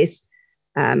age, race,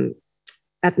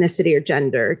 ethnicity, or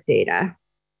gender data.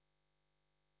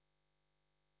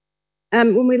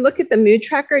 When we look at the mood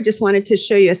tracker, I just wanted to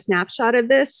show you a snapshot of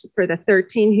this for the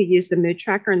 13 who used the mood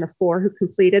tracker and the 4 who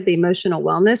completed the emotional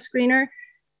wellness screener.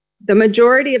 The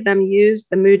majority of them used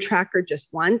the mood tracker just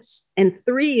once, and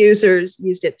 3 users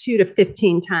used it 2 to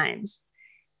 15 times.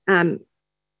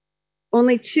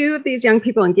 Only 2 of these young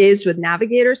people engaged with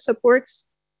navigator supports.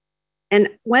 And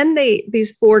when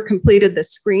these 4 completed the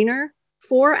screener,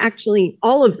 4 actually,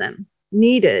 all of them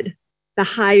needed the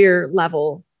higher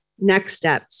level next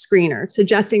step screener,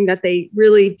 suggesting that they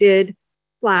really did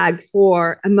flag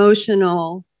for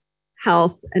emotional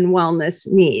health and wellness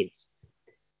needs.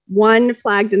 1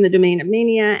 flagged in the domain of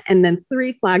mania, and then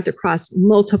 3 flagged across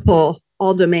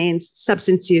all domains,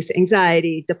 substance use,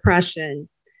 anxiety, depression.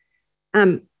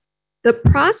 The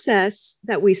process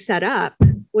that we set up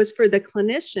was for the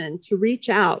clinician to reach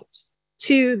out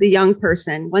to the young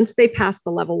person once they passed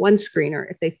the level 1 screener,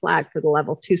 if they flagged for the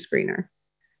level 2 screener.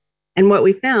 And what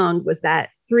we found was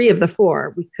that 3 of the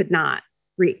 4 we could not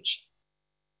reach.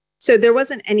 So there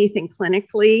wasn't anything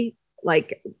clinically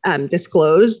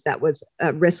disclosed that was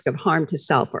a risk of harm to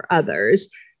self or others,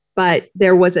 but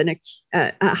there was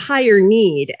a higher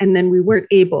need, and then we weren't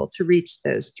able to reach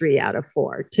those 3 out of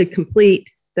 4 to complete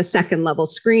the second level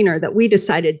screener that we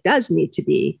decided does need to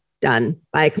be done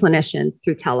by a clinician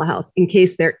through telehealth in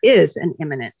case there is an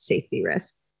imminent safety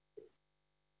risk.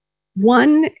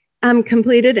 1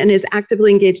 completed and is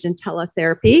actively engaged in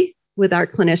teletherapy with our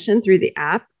clinician through the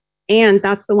app. And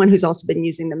that's the one who's also been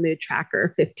using the mood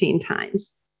tracker 15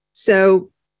 times.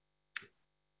 So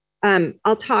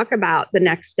I'll talk about the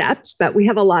next steps, but we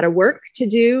have a lot of work to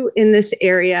do in this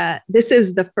area. This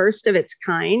is the first of its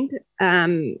kind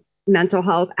mental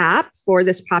health app for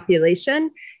this population.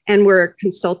 And we're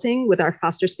consulting with our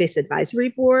Foster Space Advisory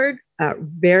Board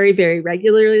very, very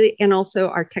regularly, and also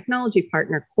our technology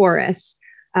partner, Chorus,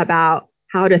 about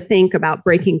how to think about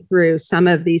breaking through some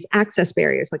of these access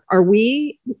barriers. Like, are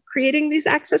we creating these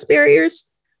access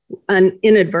barriers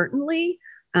inadvertently?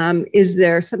 Is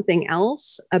there something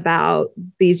else about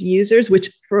these users, which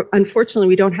unfortunately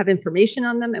we don't have information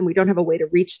on them and we don't have a way to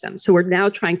reach them. So we're now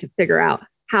trying to figure out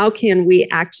how can we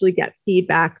actually get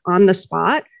feedback on the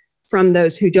spot from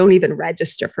those who don't even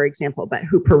register, for example, but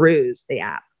who peruse the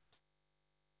app.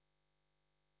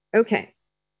 Okay.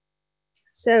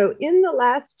 So in the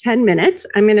last 10 minutes,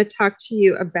 I'm going to talk to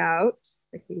you about,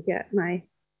 if I can get my,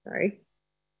 sorry,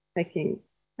 if I can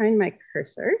find my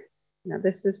cursor. Now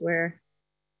this is where,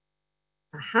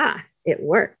 aha, it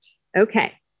worked.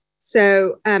 Okay.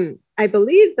 So I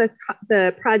believe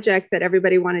the project that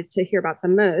everybody wanted to hear about the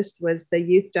most was the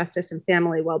Youth Justice and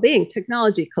Family Wellbeing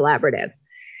Technology Collaborative.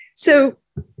 So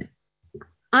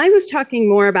I was talking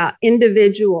more about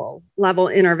individual level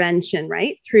intervention,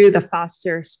 right, through the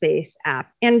Foster Space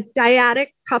app. And dyadic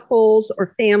couples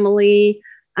or family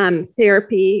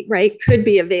therapy, right, could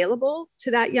be available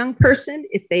to that young person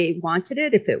if they wanted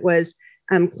it, if it was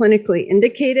clinically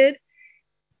indicated.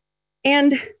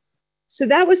 And so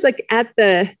that was like at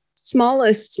the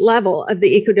smallest level of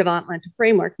the ecodevelopmental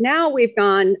framework. Now we've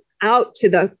gone out to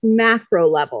the macro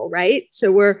level, right?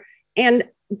 So and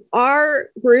our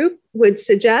group would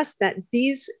suggest that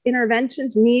these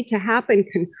interventions need to happen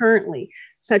concurrently,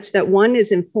 such that one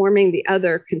is informing the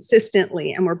other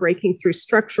consistently, and we're breaking through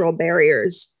structural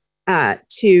barriers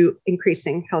to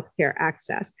increasing healthcare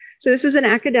access. So this is an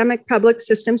academic public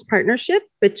systems partnership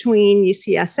between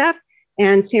UCSF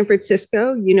and San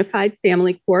Francisco Unified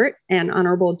Family Court and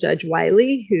Honorable Judge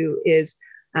Weill, who is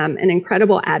an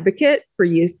incredible advocate for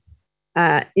youth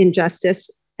injustice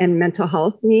and mental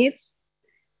health needs.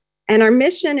 And our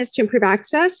mission is to improve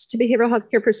access to behavioral health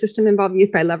care for system-involved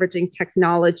youth by leveraging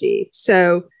technology.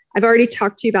 So I've already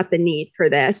talked to you about the need for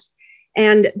this.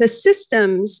 And the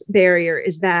systems barrier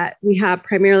is that we have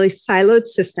primarily siloed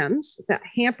systems that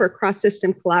hamper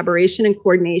cross-system collaboration and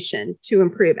coordination to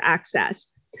improve access.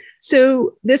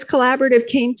 So this collaborative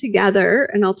came together,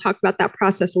 and I'll talk about that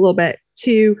process a little bit,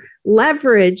 to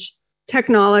leverage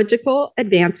technological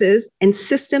advances and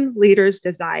system leaders'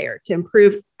 desire to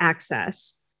improve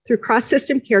access through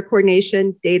cross-system care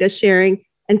coordination, data sharing,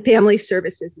 and family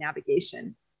services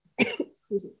navigation.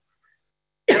 Excuse me.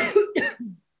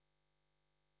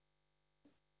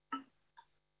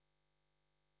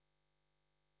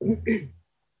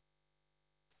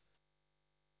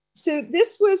 So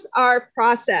this was our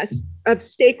process of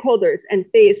stakeholders and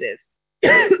phases.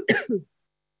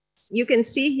 You can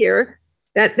see here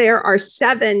that there are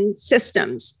 7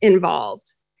 systems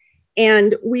involved.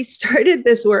 And we started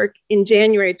this work in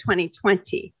January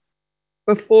 2020,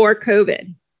 before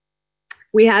COVID.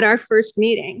 We had our first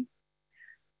meeting.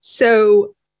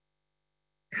 So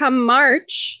come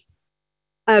March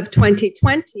of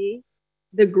 2020,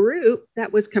 the group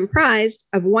that was comprised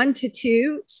of 1 to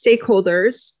 2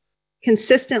 stakeholders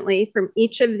consistently from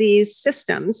each of these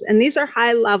systems, and these are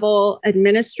high-level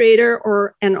administrator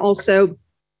and also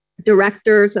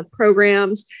directors of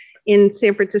programs in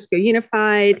San Francisco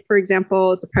Unified, for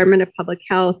example, Department of Public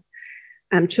Health,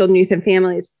 Children, Youth, and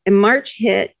Families. And March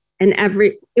hit, and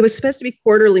it was supposed to be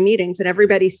quarterly meetings, and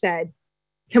everybody said,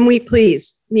 can we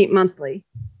please meet monthly?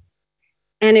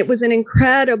 And it was an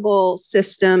incredible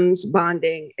systems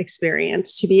bonding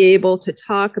experience to be able to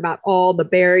talk about all the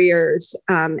barriers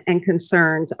and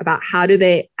concerns about how do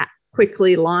they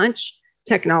quickly launch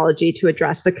technology to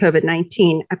address the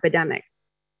COVID-19 epidemic.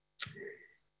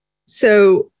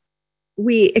 So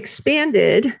we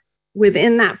expanded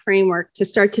within that framework to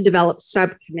start to develop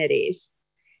subcommittees.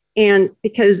 And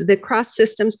because the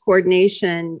cross-systems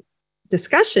coordination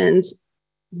discussions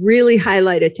really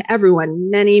highlighted to everyone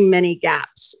many, many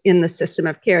gaps in the system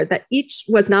of care that each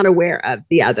was not aware of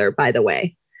the other, by the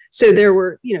way. So there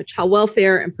were, child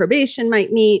welfare and probation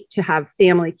might meet to have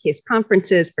family case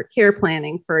conferences for care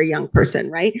planning for a young person,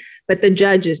 right? But the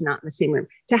judge is not in the same room.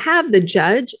 To have the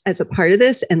judge as a part of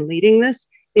this and leading this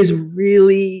is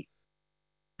really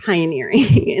pioneering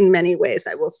in many ways,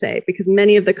 I will say, because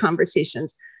many of the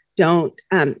conversations don't,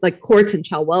 like courts and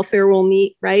child welfare will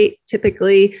meet, right?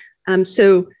 Typically.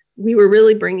 So we were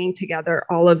really bringing together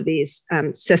all of these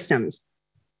systems.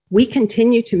 We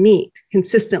continue to meet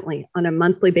consistently on a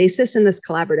monthly basis in this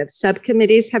collaborative.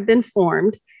 Subcommittees have been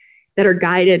formed that are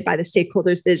guided by the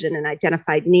stakeholders' vision and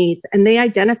identified needs. And they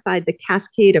identified the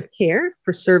cascade of care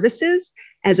for services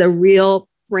as a real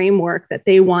framework that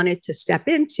they wanted to step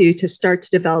into to start to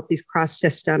develop these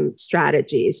cross-system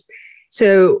strategies.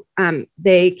 So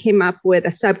they came up with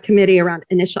a subcommittee around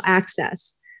initial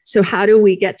access. So how do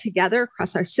we get together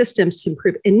across our systems to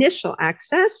improve initial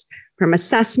access from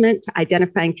assessment to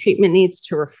identifying treatment needs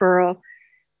to referral?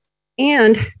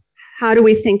 And how do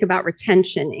we think about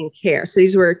retention in care? So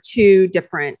these were 2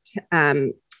 different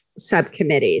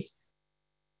subcommittees.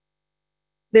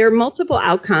 There are multiple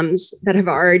outcomes that have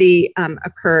already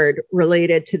occurred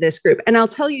related to this group. And I'll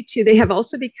tell you too, they have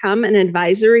also become an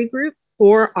advisory group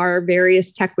for our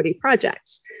various Techquity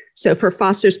projects. So for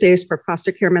foster space, for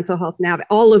foster care, mental health, now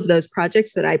all of those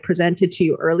projects that I presented to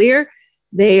you earlier,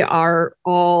 they are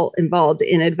all involved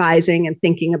in advising and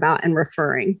thinking about and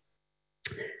referring.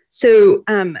 So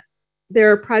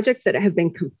there are projects that have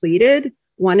been completed.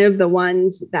 One of the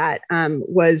ones that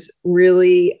was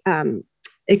really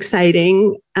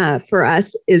exciting for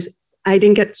us is I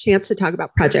didn't get a chance to talk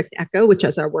about Project ECHO, which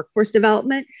is our workforce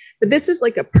development, but this is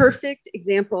like a perfect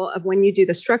example of when you do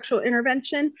the structural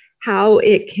intervention, how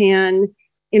it can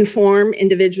inform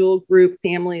individual, group,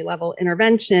 family level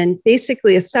intervention.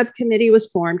 Basically, a subcommittee was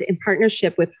formed in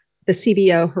partnership with the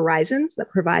CBO Horizons that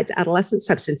provides adolescent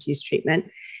substance use treatment.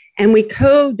 And we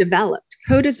co-developed,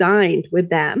 co-designed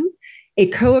with them a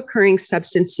co-occurring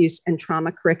substance use and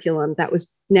trauma curriculum that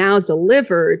was now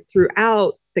delivered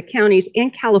throughout the counties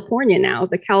and California now.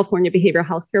 The California Behavioral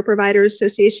Health Care Providers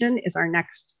Association is our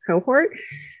next cohort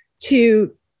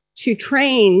to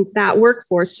train that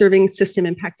workforce serving system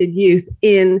impacted youth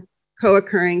in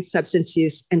co-occurring substance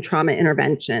use and trauma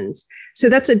interventions. So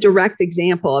that's a direct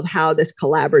example of how this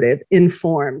collaborative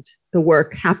informed the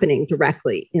work happening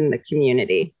directly in the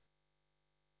community.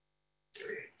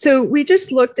 So we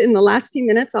just looked in the last few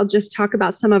minutes, I'll just talk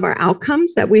about some of our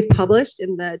outcomes that we've published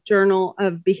in the Journal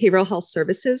of Behavioral Health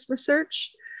Services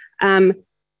Research. And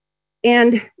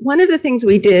one of the things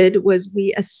we did was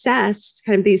we assessed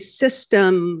kind of these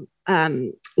system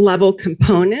level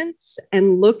components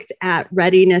and looked at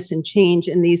readiness and change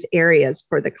in these areas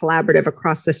for the collaborative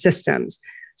across the systems.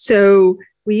 So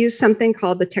we used something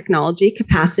called the Technology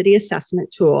Capacity Assessment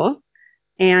Tool.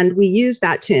 And we use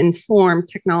that to inform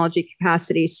technology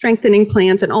capacity strengthening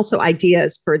plans and also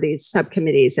ideas for these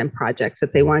subcommittees and projects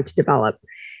that they want to develop.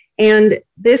 And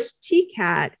this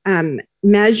TCAT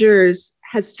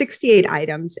has 68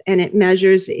 items, and it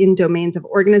measures in domains of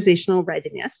organizational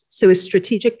readiness. So is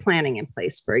strategic planning in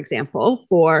place, for example,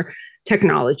 for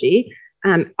technology?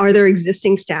 Are there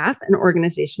existing staff and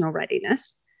organizational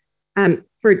readiness?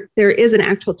 There is an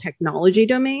actual technology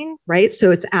domain, right? So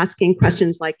it's asking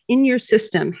questions like, in your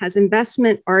system, has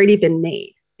investment already been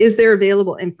made? Is there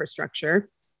available infrastructure?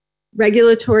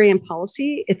 Regulatory and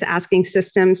policy, it's asking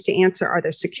systems to answer, are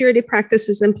there security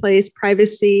practices in place,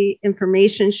 privacy,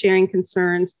 information sharing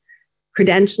concerns,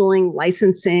 credentialing,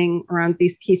 licensing around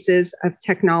these pieces of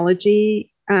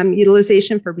technology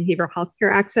utilization for behavioral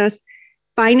healthcare access,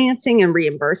 financing and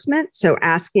reimbursement. So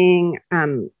asking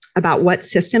about what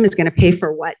system is going to pay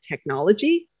for what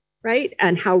technology, right?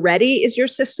 And how ready is your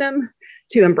system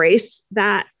to embrace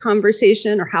that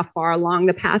conversation, or how far along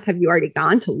the path have you already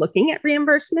gone to looking at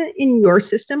reimbursement in your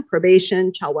system,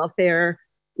 probation, child welfare,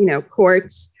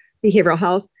 courts, behavioral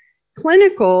health.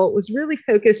 Clinical was really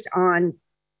focused on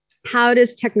how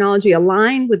does technology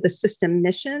align with the system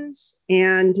missions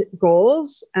and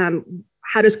goals?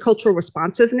 How does cultural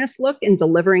responsiveness look in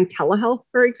delivering telehealth,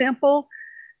 for example?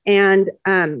 And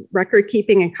record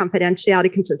keeping and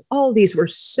confidentiality concerns. All of these were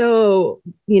so,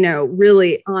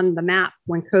 really on the map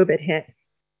when COVID hit.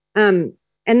 And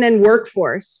then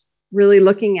workforce, really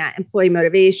looking at employee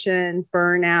motivation,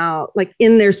 burnout, like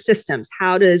in their systems.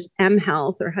 How does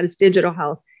mHealth or how does digital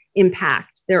health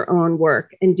impact their own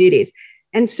work and duties?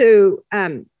 And so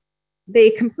they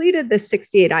completed the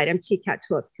 68-item TCAT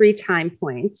tool at 3 time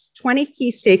points. 20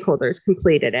 key stakeholders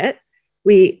completed it.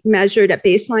 We measured at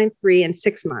baseline 3 and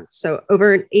 6 months, so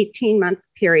over an 18-month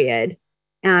period.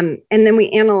 And then we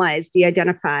analyzed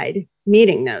de-identified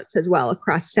meeting notes as well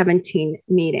across 17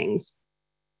 meetings.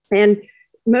 And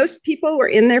most people were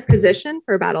in their position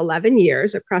for about 11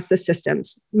 years across the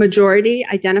systems. Majority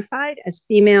identified as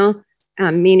female,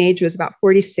 mean age was about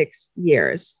 46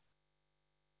 years.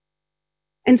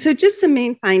 And so just some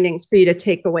main findings for you to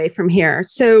take away from here.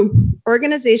 So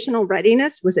organizational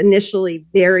readiness was initially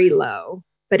very low,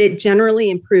 but it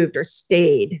generally improved or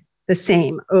stayed the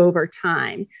same over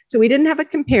time. So we didn't have a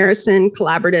comparison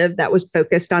collaborative that was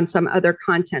focused on some other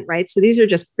content, right? So these are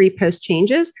just pre-post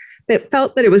changes, but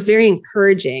felt that it was very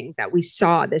encouraging that we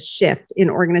saw this shift in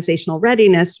organizational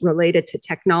readiness related to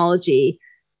technology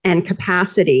and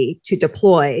capacity to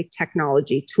deploy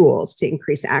technology tools to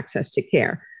increase access to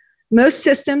care. Most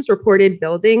systems reported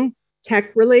building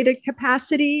tech-related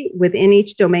capacity within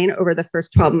each domain over the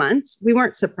first 12 months. We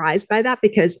weren't surprised by that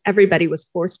because everybody was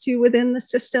forced to within the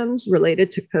systems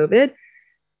related to COVID.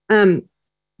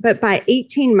 But by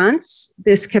 18 months,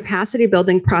 this capacity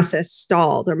building process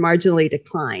stalled or marginally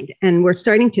declined. And we're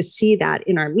starting to see that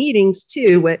in our meetings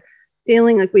too, with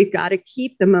feeling like we've got to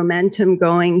keep the momentum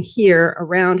going here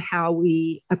around how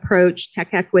we approach tech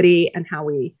equity and how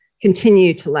we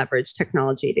continue to leverage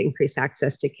technology to increase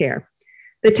access to care.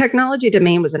 The technology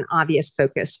domain was an obvious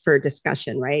focus for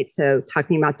discussion, right? So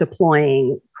talking about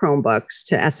deploying Chromebooks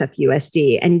to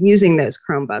SFUSD and using those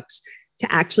Chromebooks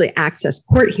to actually access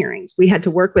court hearings. We had to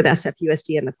work with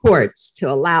SFUSD and the courts to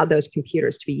allow those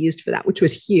computers to be used for that, which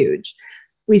was huge.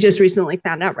 We just recently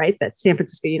found out, right, that San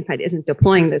Francisco Unified isn't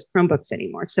deploying those Chromebooks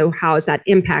anymore. So how is that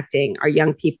impacting our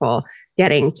young people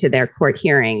getting to their court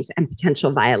hearings and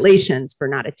potential violations for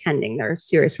not attending? There are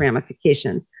serious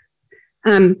ramifications.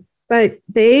 But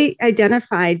they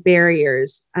identified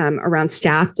barriers around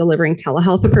staff delivering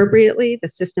telehealth appropriately. The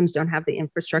systems don't have the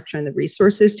infrastructure and the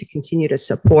resources to continue to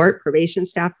support probation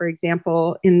staff, for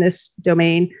example, in this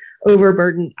domain,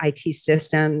 overburdened IT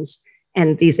systems,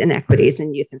 and these inequities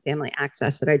in youth and family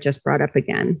access that I just brought up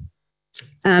again.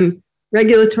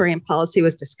 Regulatory and policy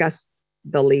was discussed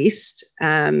the least,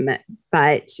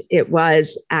 but it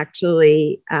was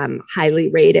actually highly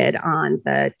rated on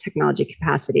the technology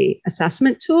capacity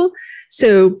assessment tool.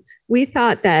 So we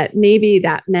thought that maybe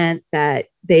that meant that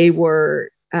they were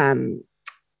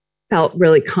felt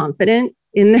really confident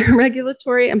in their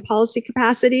regulatory and policy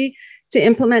capacity to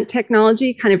implement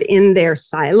technology kind of in their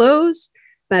silos.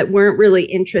 but weren't really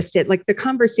interested. Like the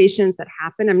conversations that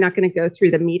happen, I'm not going to go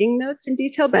through the meeting notes in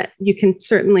detail, but you can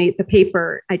certainly, the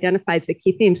paper identifies the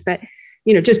key themes, but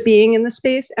just being in the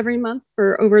space every month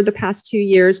for over the past 2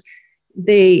 years,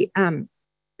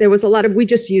 there was a lot of, we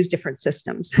just use different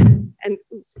systems.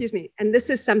 And this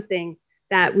is something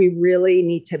that we really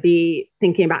need to be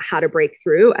thinking about how to break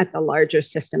through at the larger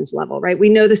systems level, right? We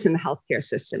know this in the healthcare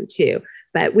system too,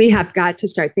 but we have got to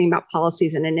start thinking about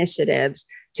policies and initiatives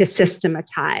to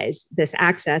systematize this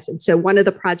access. And so one of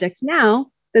the projects now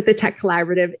that the Tech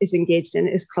Collaborative is engaged in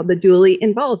is called the Dually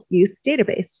Involved Youth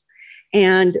Database.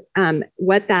 And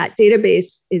what that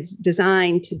database is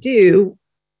designed to do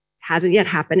hasn't yet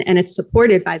happened, and it's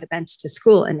supported by the Bench to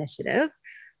School initiative.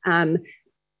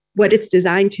 What it's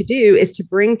designed to do is to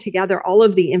bring together all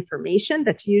of the information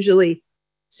that's usually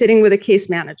sitting with a case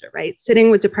manager, right? Sitting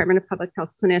with Department of Public Health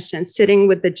clinicians, sitting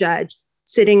with the judge,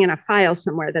 sitting in a file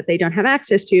somewhere that they don't have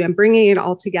access to, and bringing it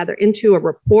all together into a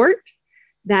report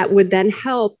that would then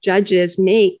help judges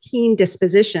make keen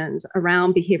dispositions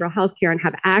around behavioral health care and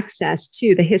have access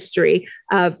to the history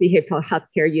of behavioral health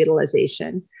care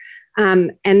utilization.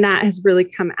 And that has really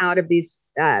come out of these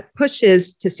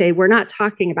pushes to say we're not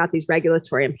talking about these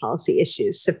regulatory and policy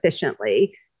issues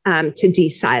sufficiently to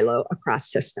de-silo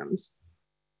across systems.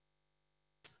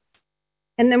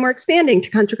 And then we're expanding to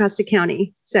Contra Costa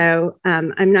County. So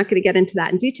I'm not going to get into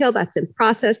that in detail. That's in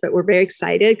process, but we're very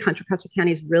excited. Contra Costa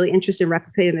County is really interested in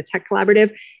replicating the Tech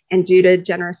Collaborative. And due to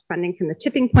generous funding from the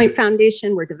Tipping Point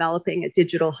Foundation, we're developing a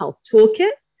digital health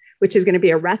toolkit, which is going to be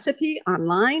a recipe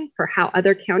online for how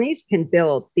other counties can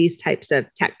build these types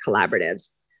of tech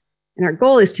collaboratives. And our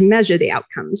goal is to measure the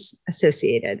outcomes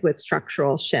associated with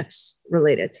structural shifts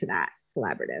related to that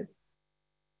collaborative.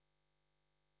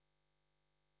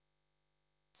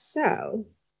 So,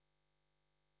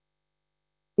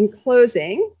 in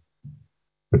closing,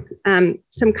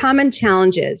 some common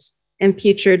challenges and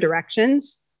future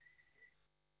directions.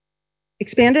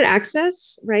 Expanded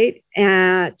access, right,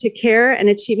 to care and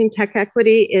achieving tech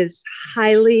equity is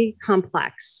highly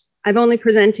complex. I've only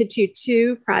presented to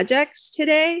 2 projects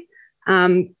today,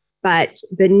 but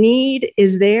the need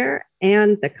is there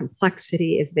and the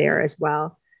complexity is there as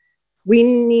well. We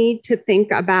need to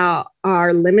think about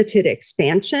our limited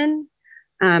expansion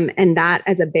and that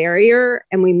as a barrier,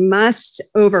 and we must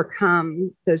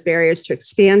overcome those barriers to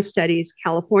expand studies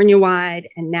California-wide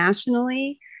and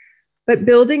nationally. But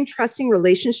building trusting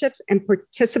relationships and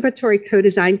participatory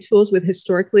co-design tools with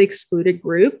historically excluded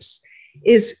groups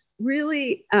is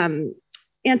really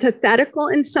antithetical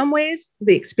in some ways,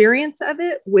 the experience of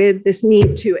it, with this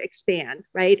need to expand,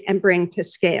 right, and bring to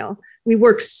scale. We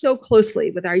work so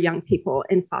closely with our young people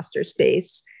in foster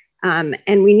space,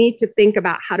 and we need to think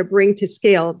about how to bring to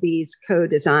scale these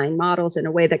co-design models in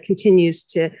a way that continues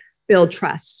to build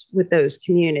trust with those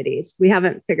communities. We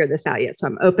haven't figured this out yet, so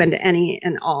I'm open to any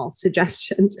and all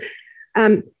suggestions.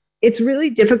 It's really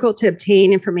difficult to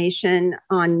obtain information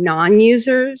on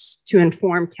non-users to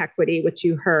inform Techquity, which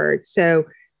you heard. So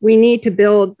we need to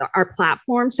build our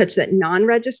platform such that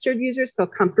non-registered users feel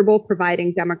comfortable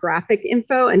providing demographic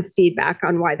info and feedback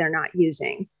on why they're not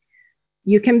using.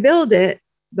 You can build it,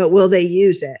 but will they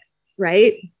use it,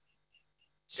 right?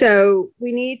 So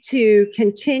we need to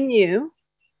continue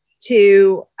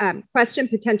to question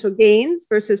potential gains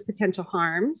versus potential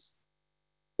harms.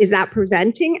 Is that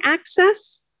preventing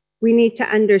access? We need to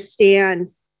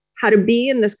understand how to be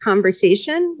in this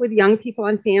conversation with young people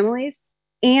and families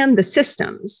and the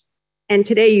systems. And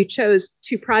today you chose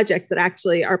 2 projects that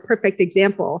actually are a perfect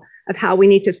example of how we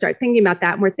need to start thinking about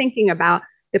that. And we're thinking about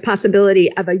the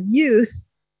possibility of a youth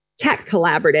tech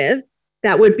collaborative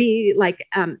that would be like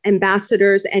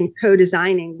ambassadors and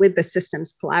co-designing with the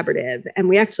systems collaborative. And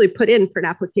we actually put in for an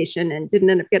application and didn't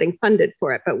end up getting funded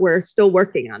for it, but we're still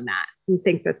working on that and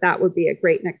think that that would be a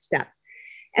great next step.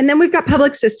 And then we've got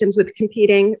public systems with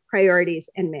competing priorities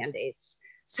and mandates.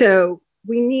 So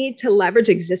we need to leverage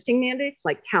existing mandates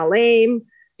like CalAIM,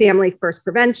 Family First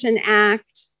Prevention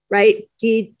Act, right?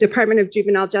 Department of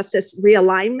Juvenile Justice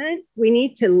realignment. We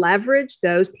need to leverage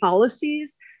those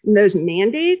policies and those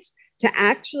mandates to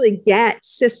actually get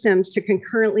systems to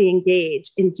concurrently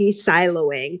engage in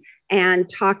de-siloing and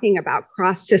talking about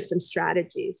cross-system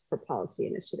strategies for policy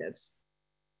initiatives.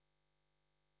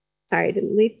 Sorry, I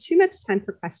didn't leave too much time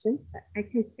for questions, but I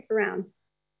can stick around.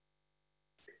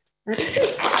 That's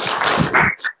it.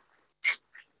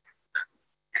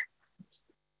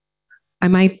 I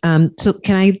might, so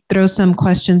can I throw some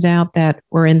questions out that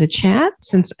were in the chat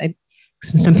since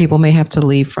some people may have to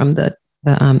leave from the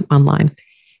online.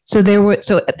 So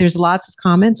there's lots of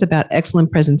comments about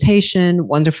excellent presentation,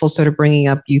 wonderful sort of bringing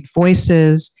up youth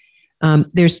voices.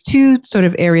 there's two sort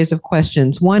of areas of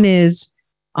questions. One is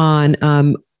on,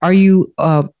 are you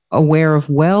aware of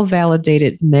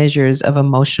well-validated measures of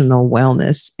emotional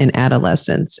wellness in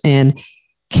adolescents? And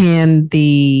can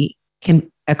a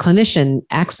clinician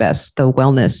access the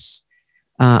wellness,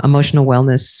 emotional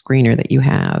wellness screener that you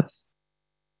have?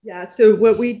 Yeah, so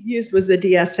what we used was the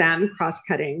DSM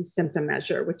cross-cutting symptom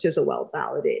measure, which is a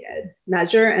well-validated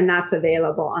measure, and that's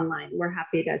available online. We're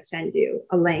happy to send you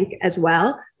a link as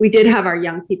well. We did have our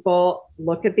young people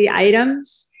look at the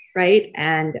items, right,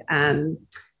 and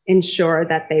ensure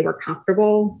that they were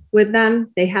comfortable with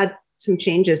them. They had some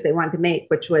changes they wanted to make,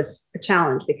 which was a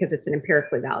challenge because it's an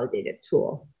empirically validated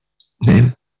tool. Okay,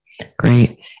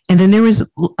 great. And then there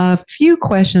was a few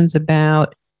questions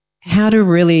about how to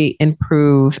really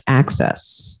improve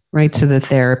access, right, to the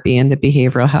therapy and the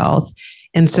behavioral health.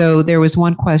 And so there was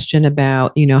one question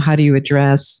about, how do you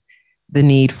address the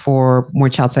need for more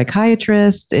child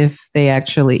psychiatrists if they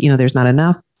actually, there's not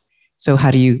enough. So how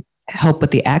do you help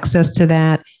with the access to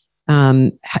that?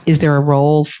 Is there a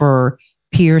role for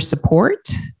peer support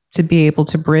to be able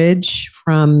to bridge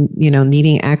from,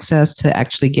 needing access to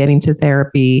actually getting to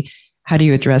therapy? How do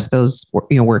you address those,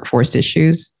 workforce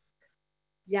issues?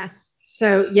 Yes.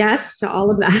 So yes to all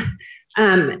of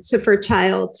that. So for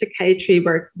child psychiatry,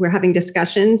 we're having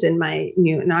discussions in my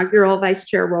new inaugural vice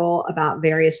chair role about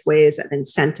various ways of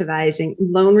incentivizing.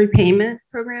 Loan repayment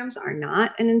programs are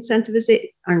not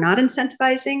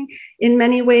incentivizing in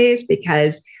many ways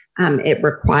because it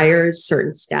requires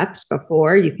certain steps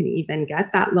before you can even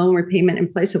get that loan repayment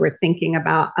in place. So we're thinking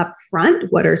about upfront,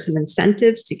 what are some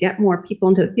incentives to get more people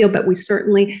into the field, but we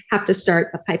certainly have to start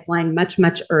the pipeline much,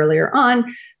 much earlier on,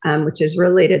 which is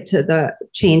related to the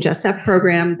Change SF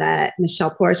program that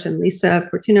Michelle Porsche and Lisa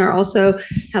Fortuna are also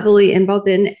heavily involved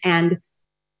in, and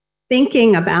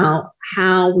thinking about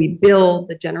how we build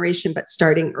the generation, but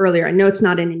starting earlier. I know it's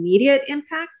not an immediate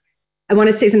impact. I want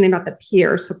to say something about the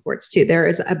peer supports too. There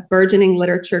is a burgeoning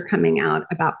literature coming out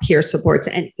about peer supports,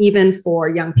 and even for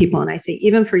young people. And I say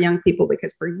even for young people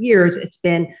because for years it's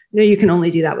been, no, you can only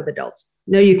do that with adults.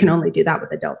 No, you can only do that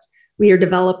with adults. We are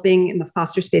developing in the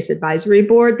Foster Space Advisory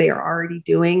Board. They are already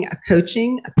doing a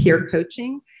peer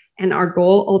coaching. And our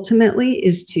goal ultimately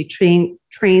is to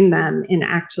train them in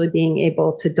actually being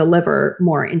able to deliver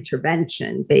more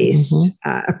intervention-based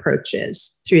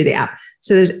approaches through the app.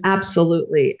 So there's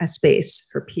absolutely a space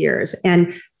for peers.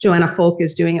 And Joanna Folk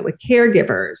is doing it with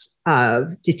caregivers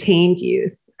of detained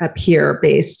youth, a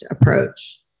peer-based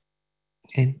approach.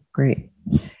 Okay, great.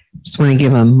 Just want to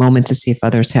give a moment to see if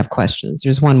others have questions.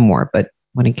 There's one more, but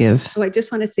want to give. Oh, I just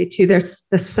want to say too, there's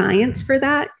the science for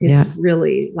that is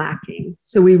really lacking.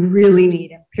 So we really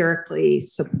need empirically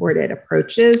supported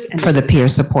approaches. And for the peer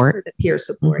support. For the peer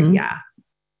support, yeah.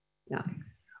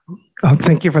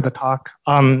 Thank you for the talk.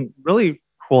 Really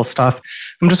cool stuff.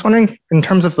 I'm just wondering, in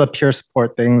terms of the peer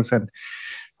support things and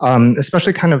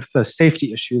especially kind of the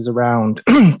safety issues around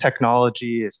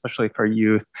technology, especially for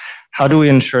youth, how do we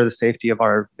ensure the safety of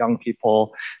our young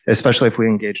people, especially if we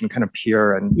engage in kind of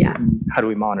peer, and how do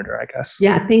we monitor, I guess?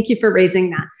 Yeah, thank you for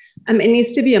raising that. It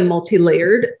needs to be a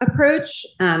multi-layered approach.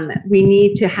 We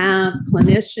need to have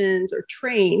clinicians or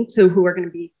trained, so who are going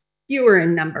to be fewer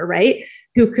in number, right?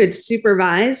 Who could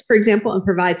supervise, for example, and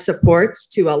provide supports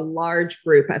to a large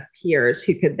group of peers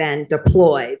who could then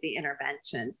deploy the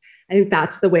interventions. I think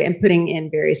that's the way, and putting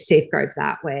in various safeguards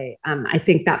that way. I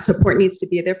think that support needs to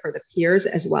be there for the peers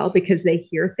as well, because they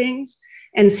hear things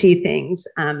and see things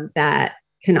that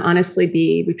can honestly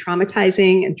be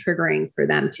re-traumatizing and triggering for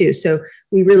them too. So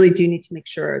we really do need to make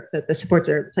sure that the supports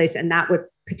are in place, and that would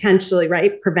potentially,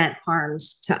 prevent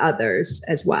harms to others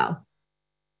as well.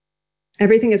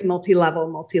 Everything is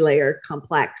multi-level, multi-layered,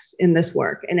 complex in this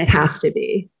work, and it has to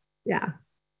be. Yeah.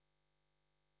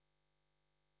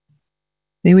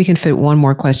 Maybe we can fit one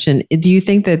more question. Do you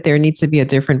think that there needs to be a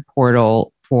different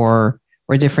portal or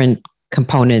a different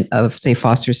component of, say,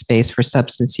 foster space for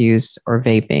substance use or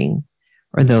vaping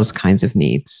or those kinds of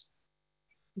needs?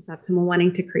 Is that someone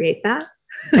wanting to create that?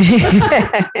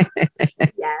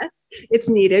 Yes, it's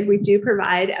needed. We do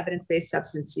provide evidence-based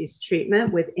substance use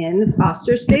treatment within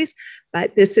foster space,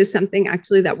 but this is something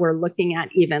actually that we're looking at,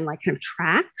 even like kind of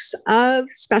tracks of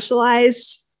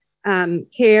specialized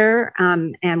care.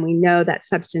 And we know that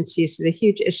substance use is a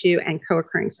huge issue, and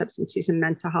co-occurring substance use and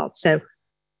mental health. So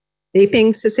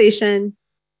vaping cessation,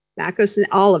 tobacco,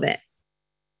 all of it.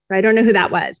 I don't know who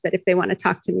that was, but if they want to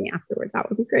talk to me afterward, that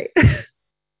would be great.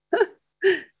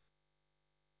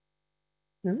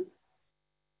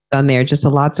 On there, just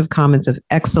lots of comments of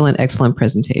excellent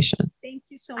presentation. Thank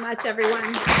you so much,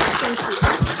 everyone. Thank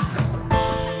you.